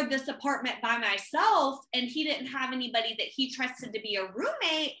afford this apartment by myself, and he didn't have anybody that he trusted to be a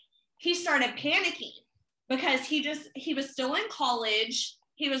roommate, he started panicking, because he was still in college,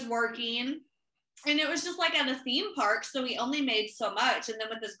 he was working, and it was just like at a theme park, so he only made so much, and then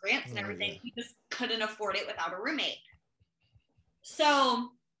with his grants and everything, he just couldn't afford it without a roommate. So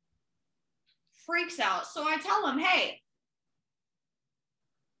freaks out. So I tell him, hey,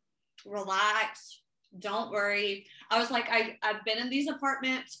 relax, don't worry. I was like, I've been in these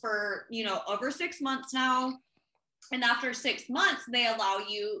apartments for, you know, over 6 months now. And after 6 months, they allow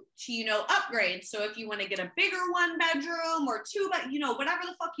you to, you know, upgrade. So if you want to get a bigger 1-bedroom or 2, but you know, whatever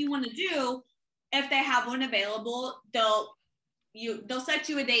the fuck you want to do, if they have one available, they'll set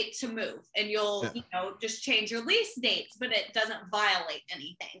you a date to move, and you'll, you know, just change your lease dates, but it doesn't violate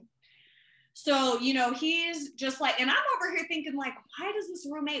anything. So, you know, he's just like, and I'm over here thinking like, why does this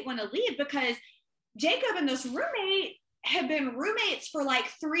roommate want to leave? Because Jacob and this roommate had been roommates for like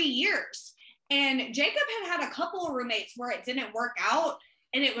 3 years. And Jacob had a couple of roommates where it didn't work out,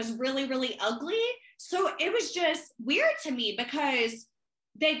 and it was really, really ugly. So it was just weird to me because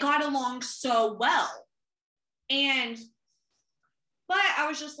they got along so well. But I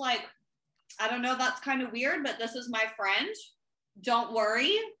was just like, I don't know, that's kind of weird, but this is my friend. Don't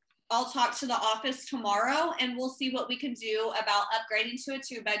worry. I'll talk to the office tomorrow and we'll see what we can do about upgrading to a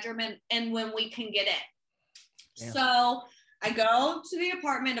 2-bedroom and when we can get in. Yeah. So I go to the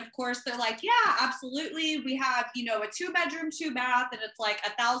apartment. Of course, they're like, yeah, absolutely. We have, a 2-bedroom, 2-bath, and it's like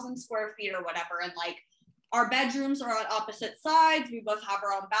 1,000 square feet or whatever. And like our bedrooms are on opposite sides. We both have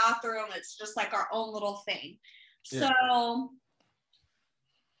our own bathroom. It's just like our own little thing. Yeah. So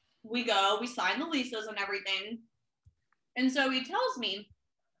we sign the leases and everything. And so he tells me,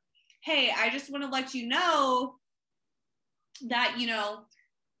 hey, I just want to let you know that,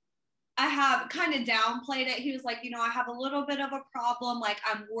 I have kind of downplayed it. He was like, I have a little bit of a problem. Like,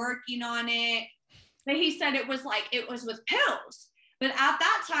 I'm working on it. But he said it was with pills. But at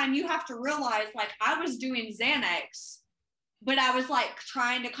that time, you have to realize, like, I was doing Xanax, but I was like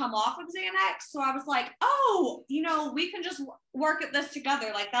trying to come off of Xanax. So I was like, oh, we can just work at this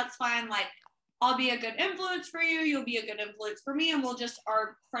together. Like, that's fine. Like, I'll be a good influence for you. You'll be a good influence for me. And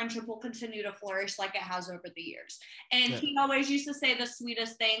our friendship will continue to flourish like it has over the years. And he always used to say the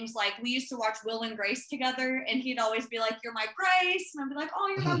sweetest things. Like, we used to watch Will and Grace together and he'd always be like, you're my Grace. And I'd be like, oh,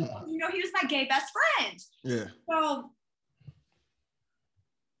 you're my, he was my gay best friend. Yeah. So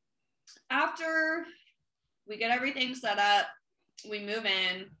after we get everything set up, we move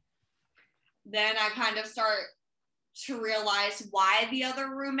in, then I kind of start to realize why the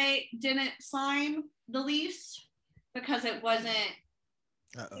other roommate didn't sign the lease, because it wasn't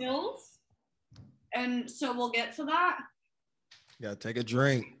pills. And so we'll get to that. Yeah, take a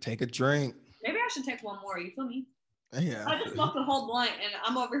drink. Maybe I should take one more. You feel me? Yeah. I just smoked a whole blunt and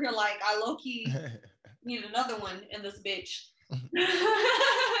I'm over here like I low-key need another one in this bitch.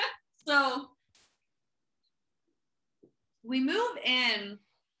 So we move in,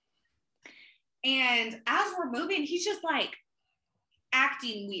 and as we're moving, he's just like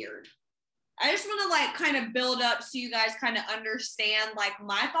acting weird. I just want to like kind of build up so you guys kind of understand like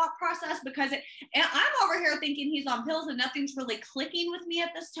my thought process, because and I'm over here thinking he's on pills and nothing's really clicking with me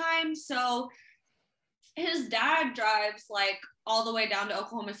at this time. So his dad drives like all the way down to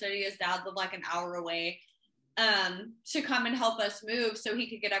Oklahoma City. His dad lived like an hour away to come and help us move so he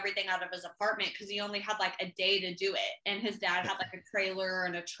could get everything out of his apartment, because he only had like a day to do it. And his dad had like a trailer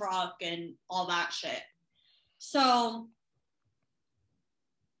and a truck and all that shit. So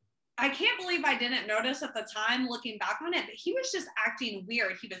I can't believe I didn't notice at the time looking back on it, but he was just acting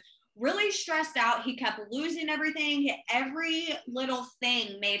weird. He was really stressed out. He kept losing everything. Every little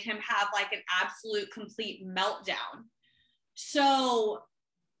thing made him have like an absolute complete meltdown. So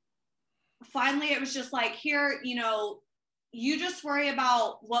finally it was just like, here, you just worry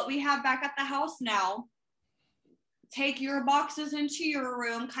about what we have back at the house now. Take your boxes into your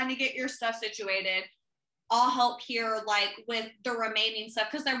room, kind of get your stuff situated. I'll help here like with the remaining stuff,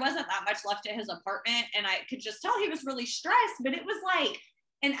 because there wasn't that much left at his apartment, and I could just tell he was really stressed. But it was like,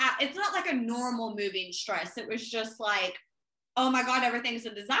 it's not like a normal moving stress. It was just like, oh my God, everything's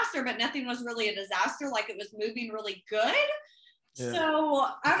a disaster, but nothing was really a disaster. Like, it was moving really good. Yeah. So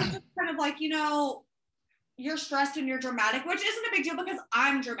I was just kind of like, you're stressed and you're dramatic, which isn't a big deal because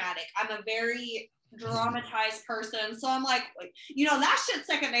I'm dramatic. I'm a very dramatized person. So I'm like, that shit's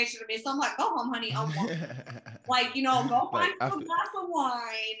second nature to me. So I'm like, go home, honey. I'll like, go find a glass of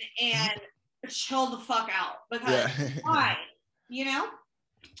wine and chill the fuck out, because why,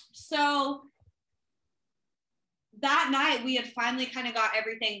 So that night we had finally kind of got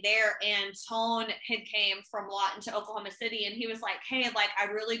everything there, and Tone had came from Lawton to Oklahoma City, and he was like, hey, like, I'd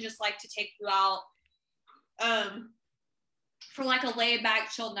really just like to take you out for like a laid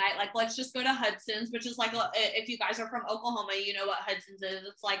back chill night. Like, let's just go to Hudson's, which is like, if you guys are from Oklahoma, you know what Hudson's is.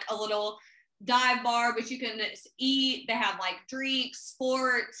 It's like a little dive bar, but you can eat. They have like drinks,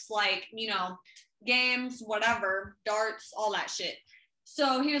 sports, like, games, whatever, darts, all that shit.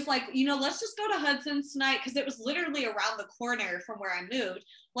 So he was like, let's just go to Hudson's tonight, because it was literally around the corner from where I moved.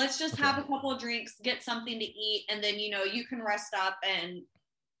 Let's just have a couple of drinks, get something to eat, and then, you can rest up and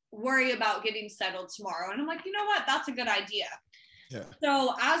worry about getting settled tomorrow. And I'm like, you know what? That's a good idea. Yeah.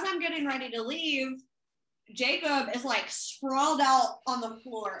 So as I'm getting ready to leave, Jacob is like sprawled out on the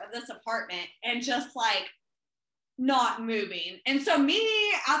floor of this apartment and just like not moving. And so me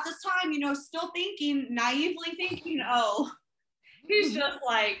at this time, still naively thinking, oh, he's just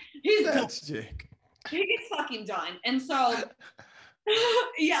like, he gets fucking done. And so,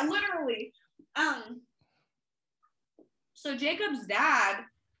 yeah, literally. So Jacob's dad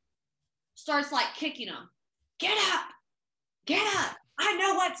starts like kicking him. Get up. I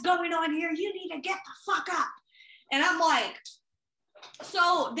know what's going on here. You need to get the fuck up. And I'm like,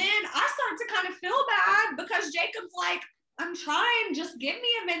 so then I start to kind of feel bad because Jacob's like, I'm trying, just give me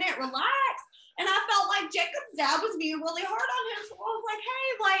a minute, relax. And I felt like Jacob's dad was being really hard on him. So I was like,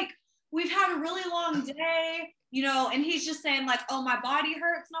 hey, like, we've had a really long day, you know, and he's just saying like, oh, my body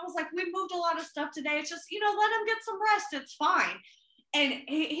hurts. And I was like, we moved a lot of stuff today. It's just, you know, let him get some rest. It's fine. And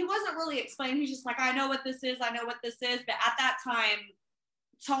he wasn't really explaining. He's just like, I know what this is. I know what this is. But at that time,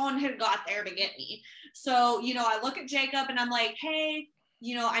 Tone had got there to get me. So, you know, I look at Jacob and I'm like, hey,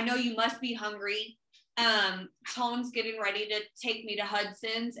 you know, I know you must be hungry. Tone's getting ready to take me to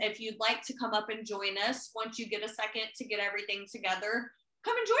Hudson's. If you'd like to come up and join us once you get a second to get everything together,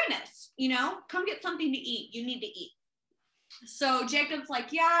 come and join us, you know, come get something to eat. You need to eat. So Jacob's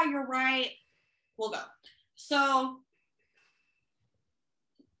like, yeah, you're right. We'll go. So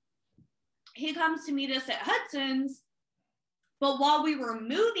he comes to meet us at Hudson's. But while we were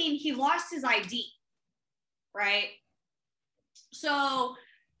moving, he lost his ID, right? So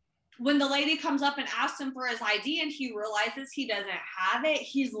when the lady comes up and asks him for his ID and he realizes he doesn't have it,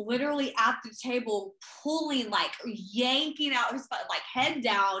 he's literally at the table pulling, like yanking out his, like head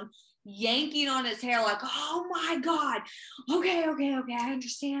down, yanking on his hair, like, oh my God. Okay. I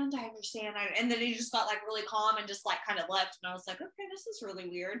understand. And then he just got like really calm and just like kind of left. And I was like, okay, this is really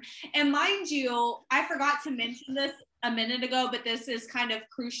weird. And mind you, I forgot to mention this a minute ago, but this is kind of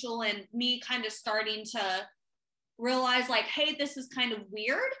crucial in me kind of starting to realize like, hey, this is kind of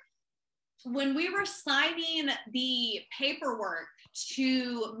weird. When we were signing the paperwork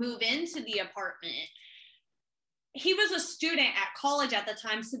to move into the apartment, he was a student at college at the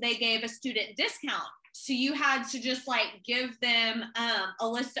time, so they gave a student discount. So you had to just like give them a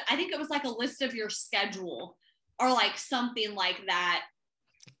list. I think it was like a list of your schedule or like something like that.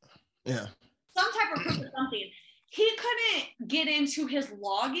 Yeah. Some type of proof of something. He couldn't get into his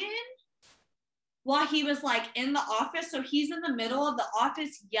login while he was like in the office. So he's in the middle of the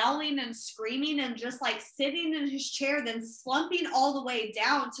office yelling and screaming and just like sitting in his chair, then slumping all the way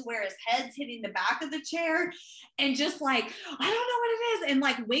down to where his head's hitting the back of the chair and just like, I don't know what it is. And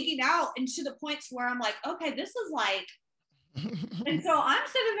like wigging out, and to the point where I'm like, okay, this is like, and so I'm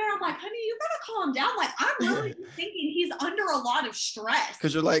sitting there, I'm like, honey, you gotta calm down. Like, I'm really thinking he's under a lot of stress.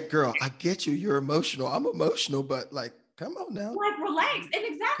 Because you're like, girl, I get you. You're emotional. I'm emotional, but like, come on now. Like, relax. And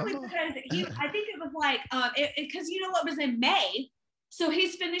exactly, because I think it was like, because you know what, was in May. So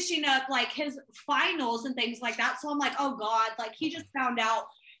he's finishing up like his finals and things like that. So I'm like, oh God, like he just found out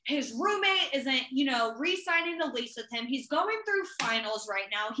his roommate isn't, you know, re-signing the lease with him. He's going through finals right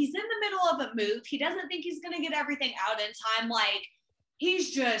now. He's in the middle of a move. He doesn't think he's going to get everything out in time. Like, he's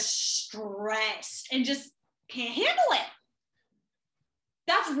just stressed and just can't handle it.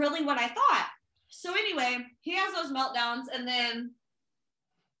 That's really what I thought. So anyway, he has those meltdowns, and then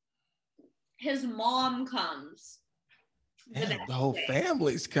his mom comes. The whole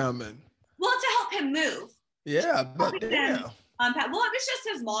family's coming. Well, to help him move. Yeah, but damn. Well, it was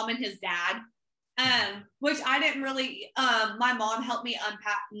just his mom and his dad, which I didn't really. My mom helped me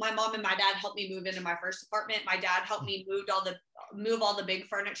unpack. My mom and my dad helped me move into my first apartment. My dad helped me move all the big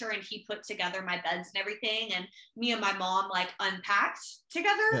furniture, and he put together my beds and everything. And me and my mom like unpacked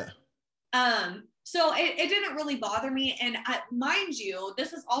together. Yeah. So it didn't really bother me. And mind you, this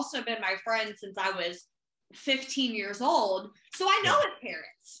has also been my friend since I was 15 years old. So I know his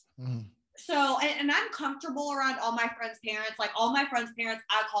parents. Mm-hmm. So, and I'm comfortable around all my friends' parents. Like all my friends' parents,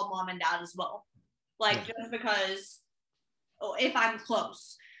 I call mom and dad as well. Like just because if I'm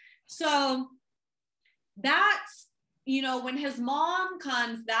close. So that's, you know, when his mom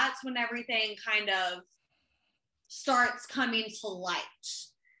comes, that's when everything kind of starts coming to light.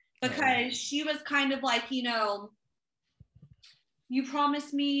 Because she was kind of like, you know, you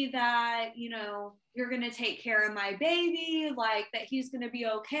promised me that, you know, you're going to take care of my baby, like that he's going to be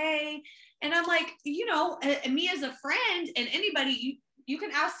okay. And I'm like, you know, me as a friend and anybody, you can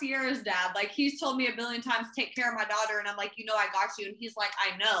ask Sierra's dad. Like he's told me a billion times, take care of my daughter. And I'm like, you know, I got you. And he's like,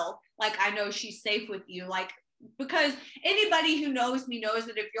 I know, like, I know she's safe with you. Like, because anybody who knows me knows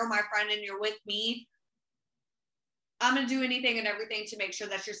that if you're my friend and you're with me, I'm going to do anything and everything to make sure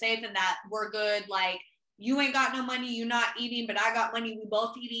that you're safe and that we're good. Like, you ain't got no money, you not eating, but I got money, we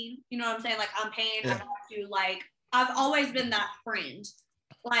both eating. You know what I'm saying? Like, I'm paying, I got you. Like, I've always been that friend.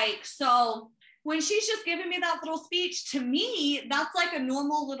 Like, so when she's just giving me that little speech, to me, that's like a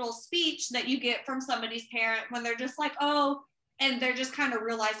normal little speech that you get from somebody's parent when they're just like, oh, and they're just kind of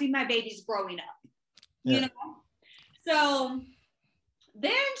realizing my baby's growing up, you know? So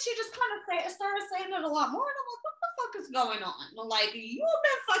then she just kind of started saying it a lot more. And I'm like, what the fuck fuck is going on? Like, you've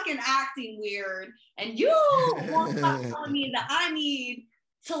been fucking acting weird, and you won't stop telling me that I need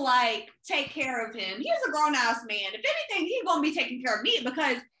to like take care of him. He's a grown-ass man. If anything, he's gonna be taking care of me,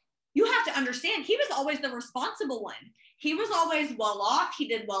 because you have to understand, he was always the responsible one. He was always well off. He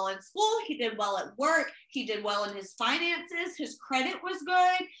did well in school. He did well at work. He did well in his finances. His credit was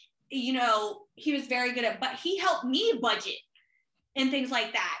good. You know, he was very good but he helped me budget and things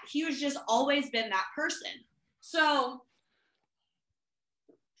like that. He was just always been that person. So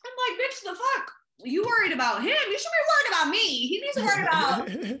I'm like, bitch, the fuck? You worried about him? You should be worried about me. He needs to worry about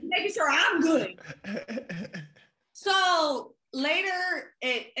making sure I'm good. So later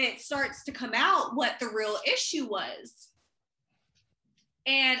it starts to come out what the real issue was.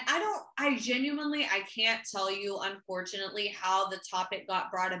 And I genuinely can't tell you, unfortunately, how the topic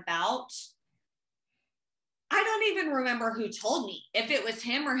got brought about. I don't even remember who told me, if it was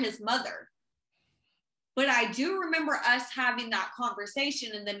him or his mother. But I do remember us having that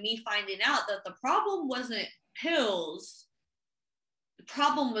conversation and then me finding out that the problem wasn't pills. The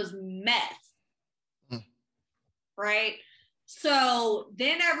problem was meth. Right? So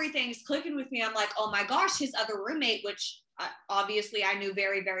then everything's clicking with me. I'm like, oh my gosh, his other roommate, which obviously I knew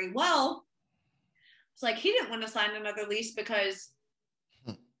very, very well. It's like, he didn't want to sign another lease because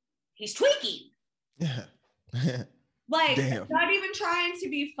he's tweaking. Yeah. Like, damn. not even trying to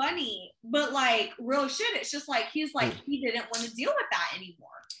be funny, but like real shit. It's just like, he's like, he didn't want to deal with that anymore.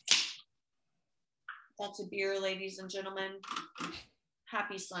 That's a beer, ladies and gentlemen.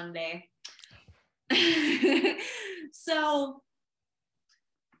 Happy Sunday. So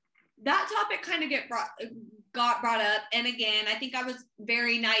that topic kind of got brought up. And again, I think I was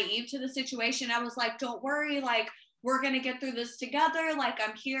very naive to the situation. I was like, don't worry, like, we're going to get through this together. Like,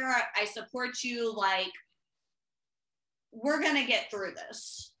 I'm here. I support you. Like, we're going to get through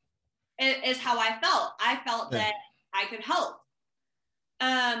this. It is how I felt. I felt that I could help.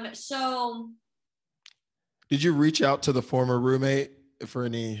 So. Did you reach out to the former roommate for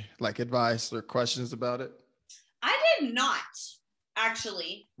any like advice or questions about it? I did not,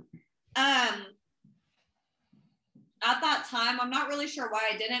 actually. At that time, I'm not really sure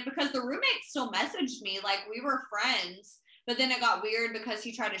why I didn't, because the roommate still messaged me, like we were friends, but then it got weird because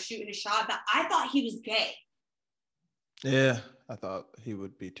he tried to shoot his shot, but I thought he was gay. Yeah, I thought he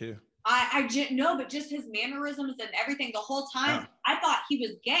would be too. I no, but just his mannerisms and everything the whole time, I thought he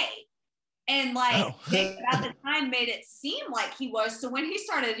was gay. And like, Jacob at the time made it seem like he was. So when he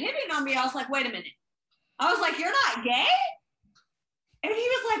started hitting on me, I was like, wait a minute. I was like, you're not gay? And he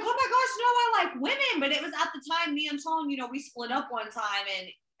was like, oh my gosh, no, I like women. But it was at the time, me and Tom, you know, we split up one time. And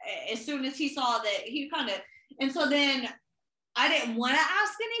as soon as he saw that, he kind of, and so then I didn't want to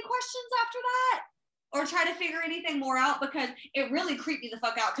ask any questions after that or try to figure anything more out, because it really creeped me the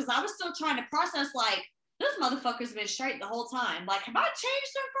fuck out. Because I was still trying to process, like, this motherfucker's been straight the whole time. Like, have I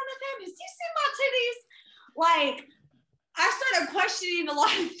changed in front of him? Has he seen my titties? Like, I started questioning a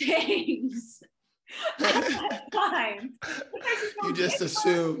lot of things. Time. You just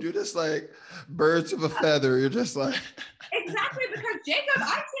assumed. You're just like birds of a feather. You're just like. Exactly, because Jacob,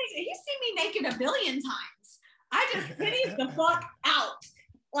 he's seen me naked a billion times. I just titties the fuck out.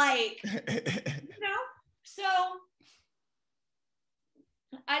 Like, you know? So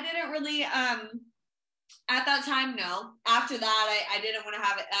I didn't really, at that time, no. After that, I didn't want to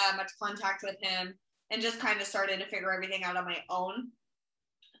have much contact with him and just kind of started to figure everything out on my own.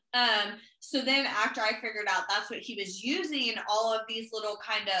 So then after I figured out that's what he was using, all of these little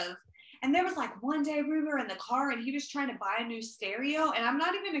kind of, and there was like one day we were in the car and he was trying to buy a new stereo, and I'm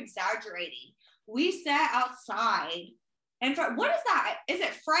not even exaggerating. We sat outside, and what is that? Is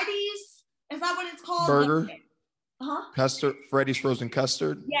it Freddy's? Is that what it's called? Burger? Custard, Freddy's frozen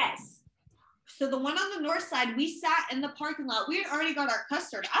custard? Yes. So the one on the north side, we sat in the parking lot. We had already got our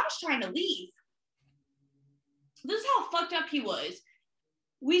custard. I was trying to leave. This is how fucked up he was.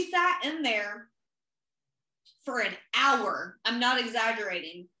 We sat in there for an hour. I'm not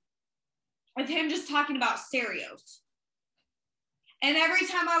exaggerating. With him just talking about stereos. And every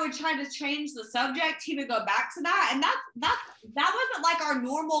time I would try to change the subject, he would go back to that. And that wasn't like our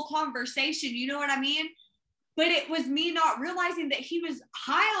normal conversation. You know what I mean? But it was me not realizing that he was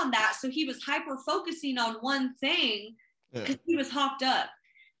high on that. So he was hyper focusing on one thing because he was hopped up.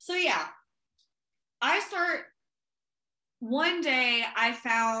 So yeah, one day I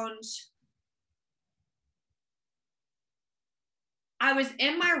was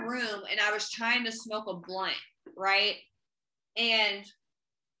in my room and I was trying to smoke a blunt, right? And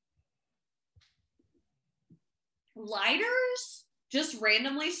lighters just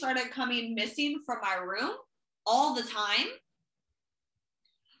randomly started coming missing from my room all the time.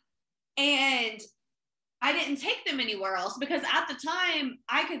 And I didn't take them anywhere else because at the time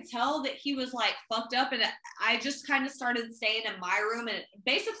I could tell that he was like fucked up, and I just kind of started staying in my room and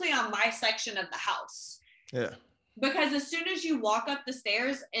basically on my section of the house. Yeah. Because as soon as you walk up the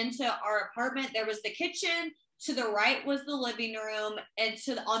stairs into our apartment, there was the kitchen, to the right was the living room, and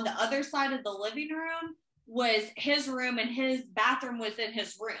on the other side of the living room was his room, and his bathroom was in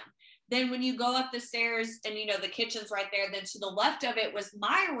his room. Then when you go up the stairs and the kitchen's right there, then to the left of it was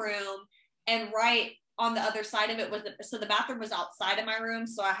my room, and right on the other side of it was so the bathroom was outside of my room,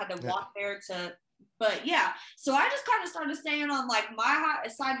 so I had to walk there to. But yeah, so I just kind of started staying on like my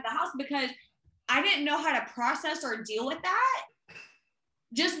side of the house because I didn't know how to process or deal with that.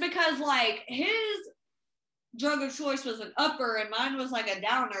 Just because like his drug of choice was an upper and mine was like a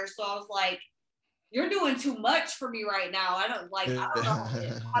downer, so I was like, "You're doing too much for me right now. I don't know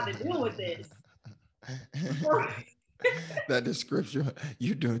how to deal with this." That description,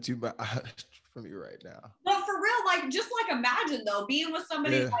 you're doing too much for me right now. But for real, like, just like imagine though, being with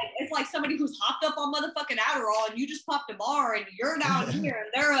somebody like it's like somebody who's hopped up on motherfucking Adderall and you just popped a bar and you're down here and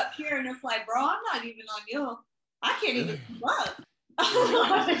they're up here and it's like, bro, I'm not even on you. I can't even keep up.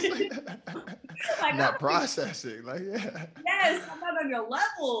 Like, not processing. Like, yeah. Yes, I'm not on your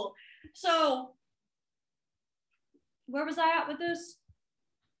level. So where was I at with this?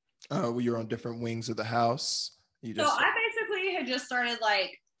 Well, you're on different wings of the house. So I basically had just started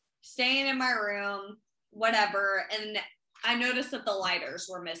like staying in my room, whatever, and I noticed that the lighters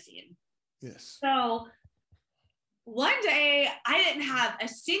were missing. Yes. So one day I didn't have a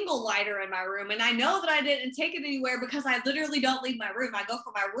single lighter in my room, and I know that I didn't take it anywhere because I literally don't leave my room. I go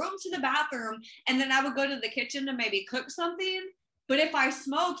from my room to the bathroom, and then I would go to the kitchen to maybe cook something. But if I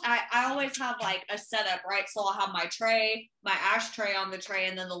smoked, I always have like a setup, right? So I'll have my tray, my ashtray on the tray,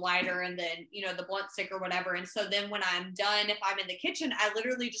 and then the lighter, and then, the blunt stick or whatever. And so then when I'm done, if I'm in the kitchen, I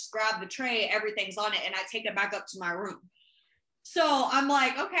literally just grab the tray, everything's on it, and I take it back up to my room. So I'm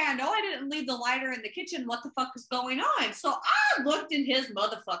like, okay, I know I didn't leave the lighter in the kitchen. What the fuck is going on? So I looked in his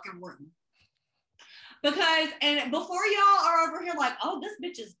motherfucking room. And before y'all are over here like, oh, this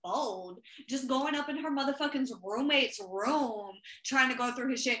bitch is bold, just going up in her motherfucking roommate's room, trying to go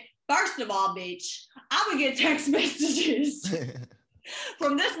through his shit. First of all, bitch, I would get text messages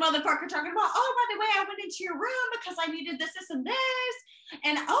from this motherfucker talking about, oh, by the way, I went into your room because I needed this, this, and this.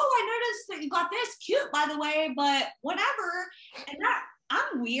 And oh, I noticed that you got this cute, by the way, but whatever. And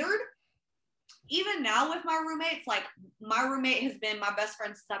I'm weird. Even now with my roommates, like my roommate has been my best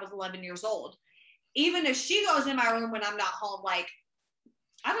friend since I was 11 years old. Even if she goes in my room when I'm not home, like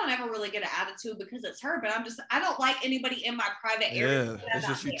I don't ever really get an attitude because it's her, but I don't like anybody in my private area. Yeah, it's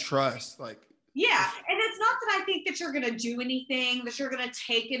just you trust, like. Yeah, and it's not that I think that you're gonna do anything, that you're gonna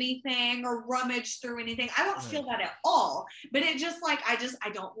take anything or rummage through anything. I don't feel that at all. But it just like I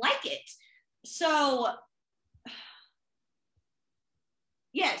don't like it. So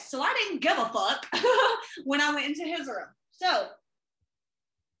yes, so I didn't give a fuck when I went into his room. So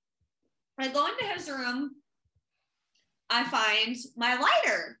I go into his room, I find my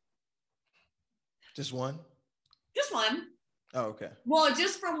lighter. Just one? Just one. Oh, okay. Well,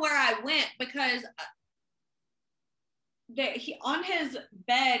 just from where I went, because on his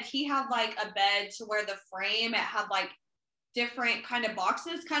bed, he had like a bed to where the frame, it had like different kind of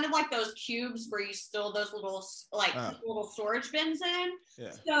boxes, kind of like those cubes where you store those little little storage bins in.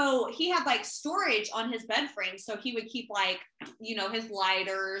 Yeah. So he had like storage on his bed frame, so he would keep like his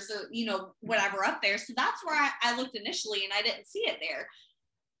lighters or whatever up there. So that's where I looked initially, and I didn't see it there.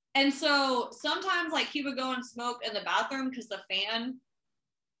 And so sometimes like he would go and smoke in the bathroom because the fan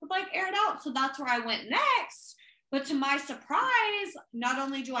would like air it out. So that's where I went next. But to my surprise, not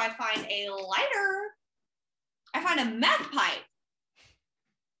only do I find a lighter, I find a meth pipe.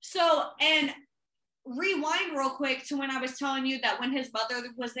 So, and rewind real quick to when I was telling you that when his mother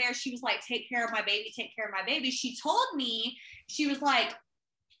was there, she was like, take care of my baby, take care of my baby. She told me, she was like,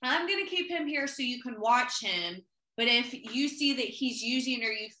 I'm going to keep him here so you can watch him. But if you see that he's using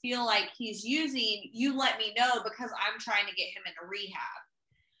or you feel like he's using, you let me know because I'm trying to get him into rehab.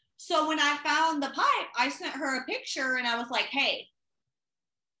 So when I found the pipe, I sent her a picture and I was like, hey,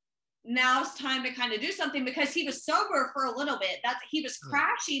 now it's time to kind of do something, because he was sober for a little bit. He was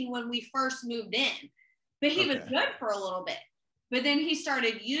crashing when we first moved in, but he was good for a little bit. But then he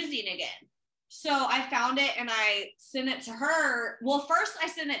started using again. So I found it and I sent it to her. Well, first I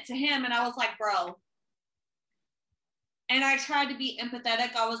sent it to him and I was like, bro. And I tried to be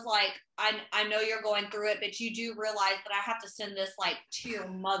empathetic. I was like, I know you're going through it, but you do realize that I have to send this like to your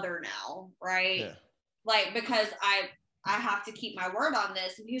mother now, right? Yeah. Like, because I have to keep my word on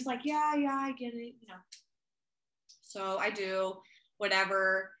this. And he was like, yeah, I get it, So I do,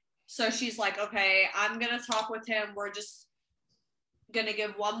 whatever. So she's like, okay, I'm going to talk with him. We're just going to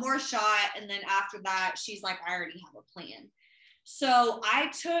give one more shot. And then after that, she's like, I already have a plan. So I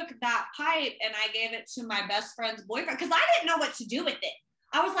took that pipe and I gave it to my best friend's boyfriend because I didn't know what to do with it.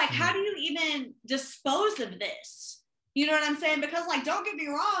 I was like, how do you even dispose of this? You know what I'm saying? Because, like, don't get me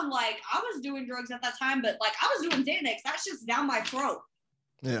wrong, like, I was doing drugs at that time, but, like, I was doing Xanax. That's just down my throat.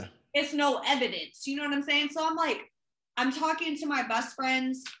 Yeah. It's no evidence. You know what I'm saying? So I'm like, I'm talking to my best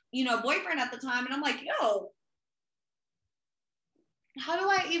friend's, you know, boyfriend at the time, and I'm like, yo, how do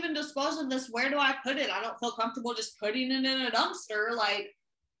I even dispose of this? Where do I put it? I don't feel comfortable just putting it in a dumpster. Like,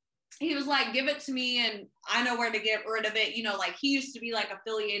 he was like, give it to me and I know where to get rid of it. You know, like, he used to be like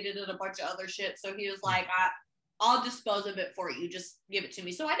affiliated in a bunch of other shit. So he was like, I'll dispose of it for you. Just give it to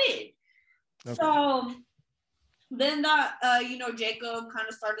me. So I did. Okay. So then that, you know, Jacob kind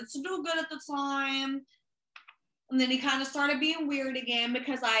of started to do good at the time. And then he kind of started being weird again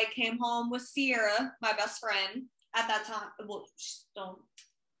because I came home with Sierra, my best friend at that time. Well, still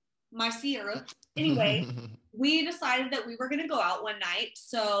my Sierra. Anyway, we decided that we were going to go out one night.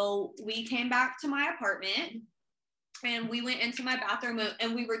 So we came back to my apartment and we went into my bathroom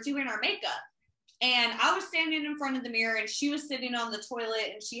and we were doing our makeup. And I was standing in front of the mirror and she was sitting on the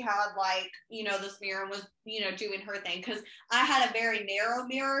toilet and she had, like, you know, this mirror and was, you know, doing her thing. Because I had a very narrow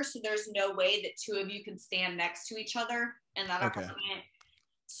mirror. So there's no way that two of you can stand next to each other in that apartment.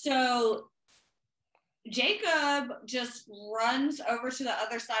 So Jacob just runs over to the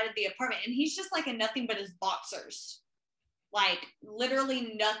other side of the apartment and he's just like in nothing but his boxers. Like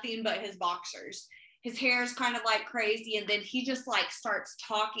literally nothing but his boxers. His hair is kind of like crazy. And then he just like starts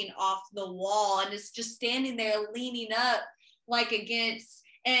talking off the wall and is just standing there leaning up like against,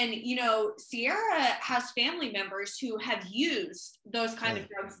 and you know, Sierra has family members who have used those kind of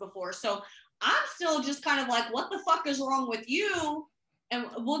drugs before. So I'm still just kind of like, what the fuck is wrong with you? And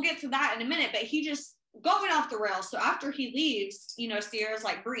we'll get to that in a minute, but he just going off the rails. So after he leaves, you know, Sierra's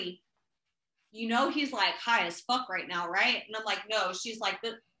like, Bree, you know, he's like high as fuck right now, right? And I'm like, no. She's like,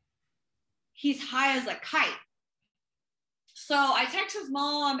 he's high as a kite. So I text his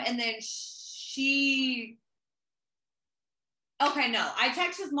mom and then I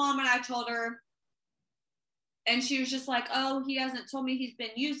text his mom and I told her, and she was just like, oh, he hasn't told me he's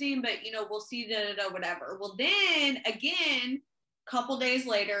been using, but you know, we'll see, whatever. Well, then again, a couple days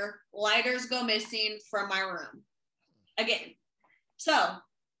later, lighters go missing from my room again. So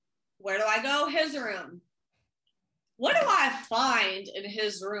where do I go? His room. What do I find in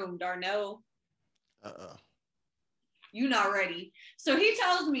his room, Darnell? You not ready. So he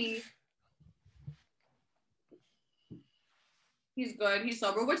tells me he's good, he's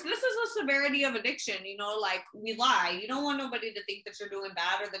sober, which this is a severity of addiction, you know, like we lie. You don't want nobody to think that you're doing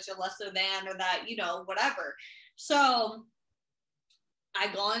bad or that you're lesser than or that, you know, whatever. So I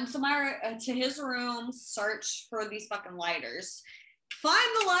go into to his room, search for these fucking lighters, find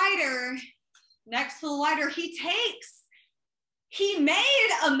the lighter. Next to the lighter, he made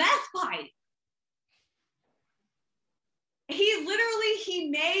a meth pipe. He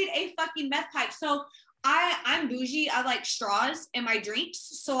made a fucking meth pipe. So I'm bougie. I like straws in my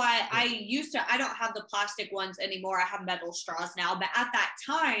drinks. So I don't have the plastic ones anymore. I have metal straws now. But at that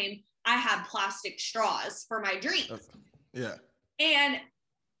time, I had plastic straws for my drinks. Yeah. And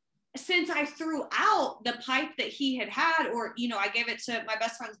since I threw out the pipe that he had, or, you know, I gave it to my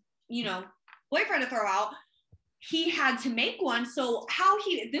best friend's, you know, boyfriend to throw out, he had to make one. So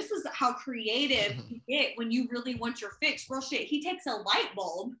this is how creative you get when you really want your fix. Real shit. He takes a light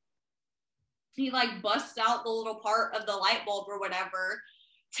bulb. He like busts out the little part of the light bulb or whatever,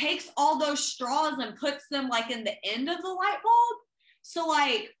 takes all those straws and puts them like in the end of the light bulb. So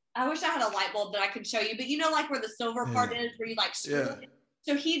like, I wish I had a light bulb that I could show you, but you know, like where the silver part is where you like screw it.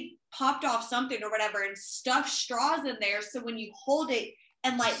 So he popped off something or whatever and stuffed straws in there. So when you hold it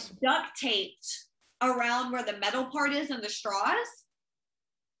and like duct taped around where the metal part is and the straws.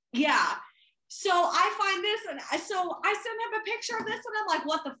 Yeah. So I find this and so I send him a picture of this and I'm like,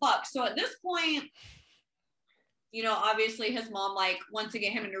 what the fuck? So at this point, you know, obviously his mom like wants to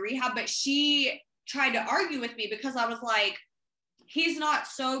get him into rehab, but she tried to argue with me because I was like, he's not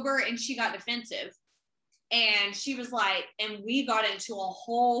sober, and she got defensive. And she was like, and we got into a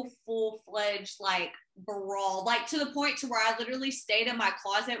whole full-fledged like brawl, like to the point to where I literally stayed in my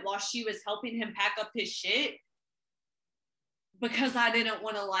closet while she was helping him pack up his shit because I didn't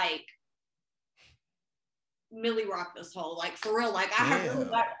want to like Millie rock this whole, like for real, like I had really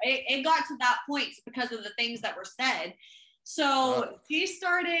it got to that point because of the things that were said. So she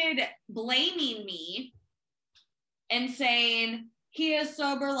started blaming me and saying, he is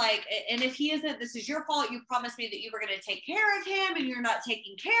sober, like, and if he isn't, this is your fault. You promised me that you were going to take care of him and you're not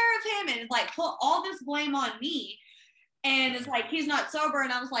taking care of him, and like put all this blame on me. And it's like, he's not sober.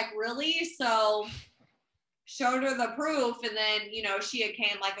 And I was like, really? So showed her the proof. And then, you know, she had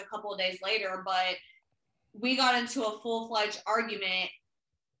came like a couple of days later, but we got into a full-fledged argument.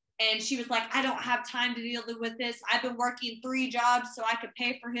 And she was like, I don't have time to deal with this. I've been working 3 jobs so I could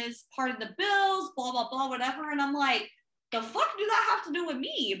pay for his part of the bills, blah, blah, blah, whatever. And I'm like, the fuck do that have to do with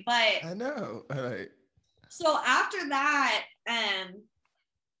me? But I know. All right. so after that,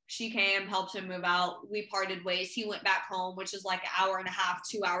 she came, helped him move out. We parted ways. He went back home, which is like an hour and a half,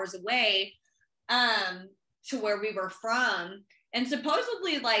 2 hours away, to where we were from. And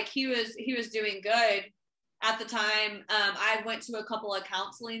supposedly, like, he was doing good at the time. I went to a couple of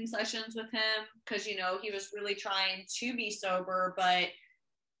counseling sessions with him because, you know, he was really trying to be sober, but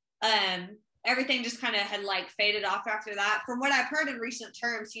everything just kind of had like faded off after that. From what I've heard in recent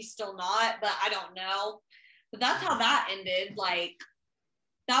terms, he's still not, but I don't know. But that's how that ended. Like,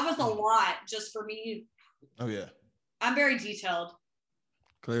 that was a lot just for me. Oh yeah. I'm very detailed.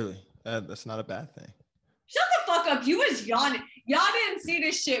 Clearly, that's not a bad thing. Shut the fuck up. You was yawning. Y'all didn't see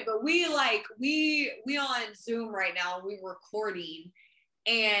this shit, but we on Zoom right now. We recording,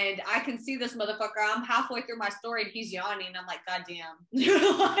 and I can see this motherfucker. I'm halfway through my story, and he's yawning. I'm like, God damn.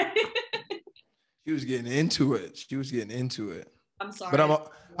 She was getting into it. I'm sorry.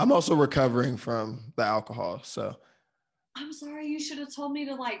 But I'm also recovering from the alcohol, so. I'm sorry. You should have told me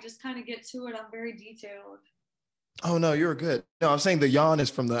to like just kind of get to it. I'm very detailed. Oh no, you're good. No, I'm saying the yawn is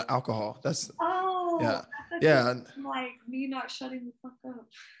from the alcohol. That's yeah. Like me not shutting the fuck up.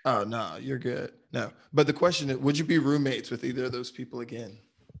 Oh no, you're good. No, but the question is, would you be roommates with either of those people again?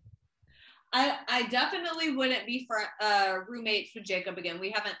 I definitely wouldn't be for roommates with Jacob again.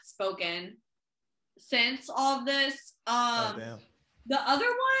 We haven't spoken since all of this. Oh, damn. The other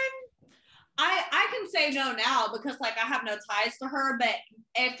one, I can say no now because like I have no ties to her, but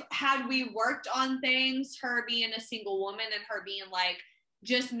if had we worked on things, her being a single woman and her being like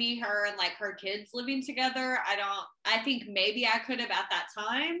just me, her, and like her kids living together, I think maybe I could have at that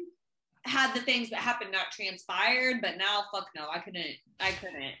time had the things that happened not transpired, but now fuck no, I couldn't.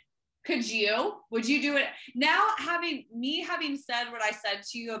 Could you? Would you do it now? Having said what I said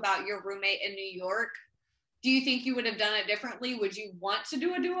to you about your roommate in New York, do you think you would have done it differently? Would you want to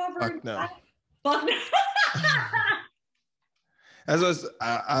do a do-over? Fuck no. Fuck no.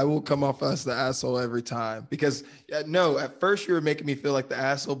 I will come off as the asshole every time because no, at first you were making me feel like the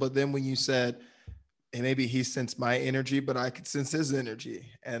asshole, but then when you said, hey, maybe he sensed my energy, but I could sense his energy,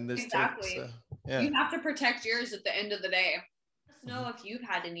 and this exactly. So, yeah. You have to protect yours at the end of the day. Let us know if you've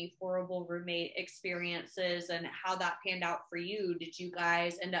had any horrible roommate experiences and how that panned out for you. Did you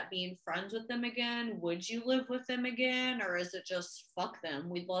guys end up being friends with them again? Would you live with them again, or is it just fuck them?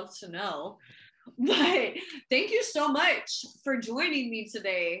 We'd love to know. But thank you so much for joining me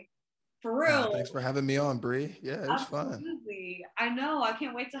today. For real. Thanks for having me on, Bree. Yeah, it was Absolutely. Fun. I know. I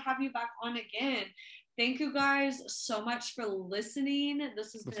can't wait to have you back on again. Thank you guys so much for listening.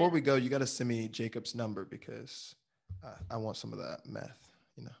 Before we go, you got to send me Jacob's number because I want some of that meth,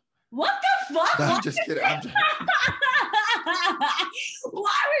 you know. What the fuck? No, I'm just kidding. Why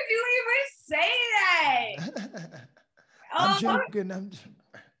would you even say that? I'm joking.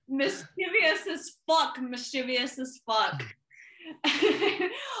 Mischievous as fuck.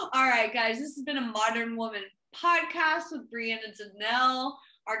 All right, guys, this has been a Modern Woman podcast with Brianna Danelle.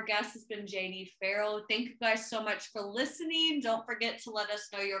 Our guest has been JD Farrell. Thank you guys so much for listening. Don't forget to let us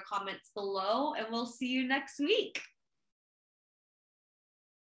know your comments below, and we'll see you next week.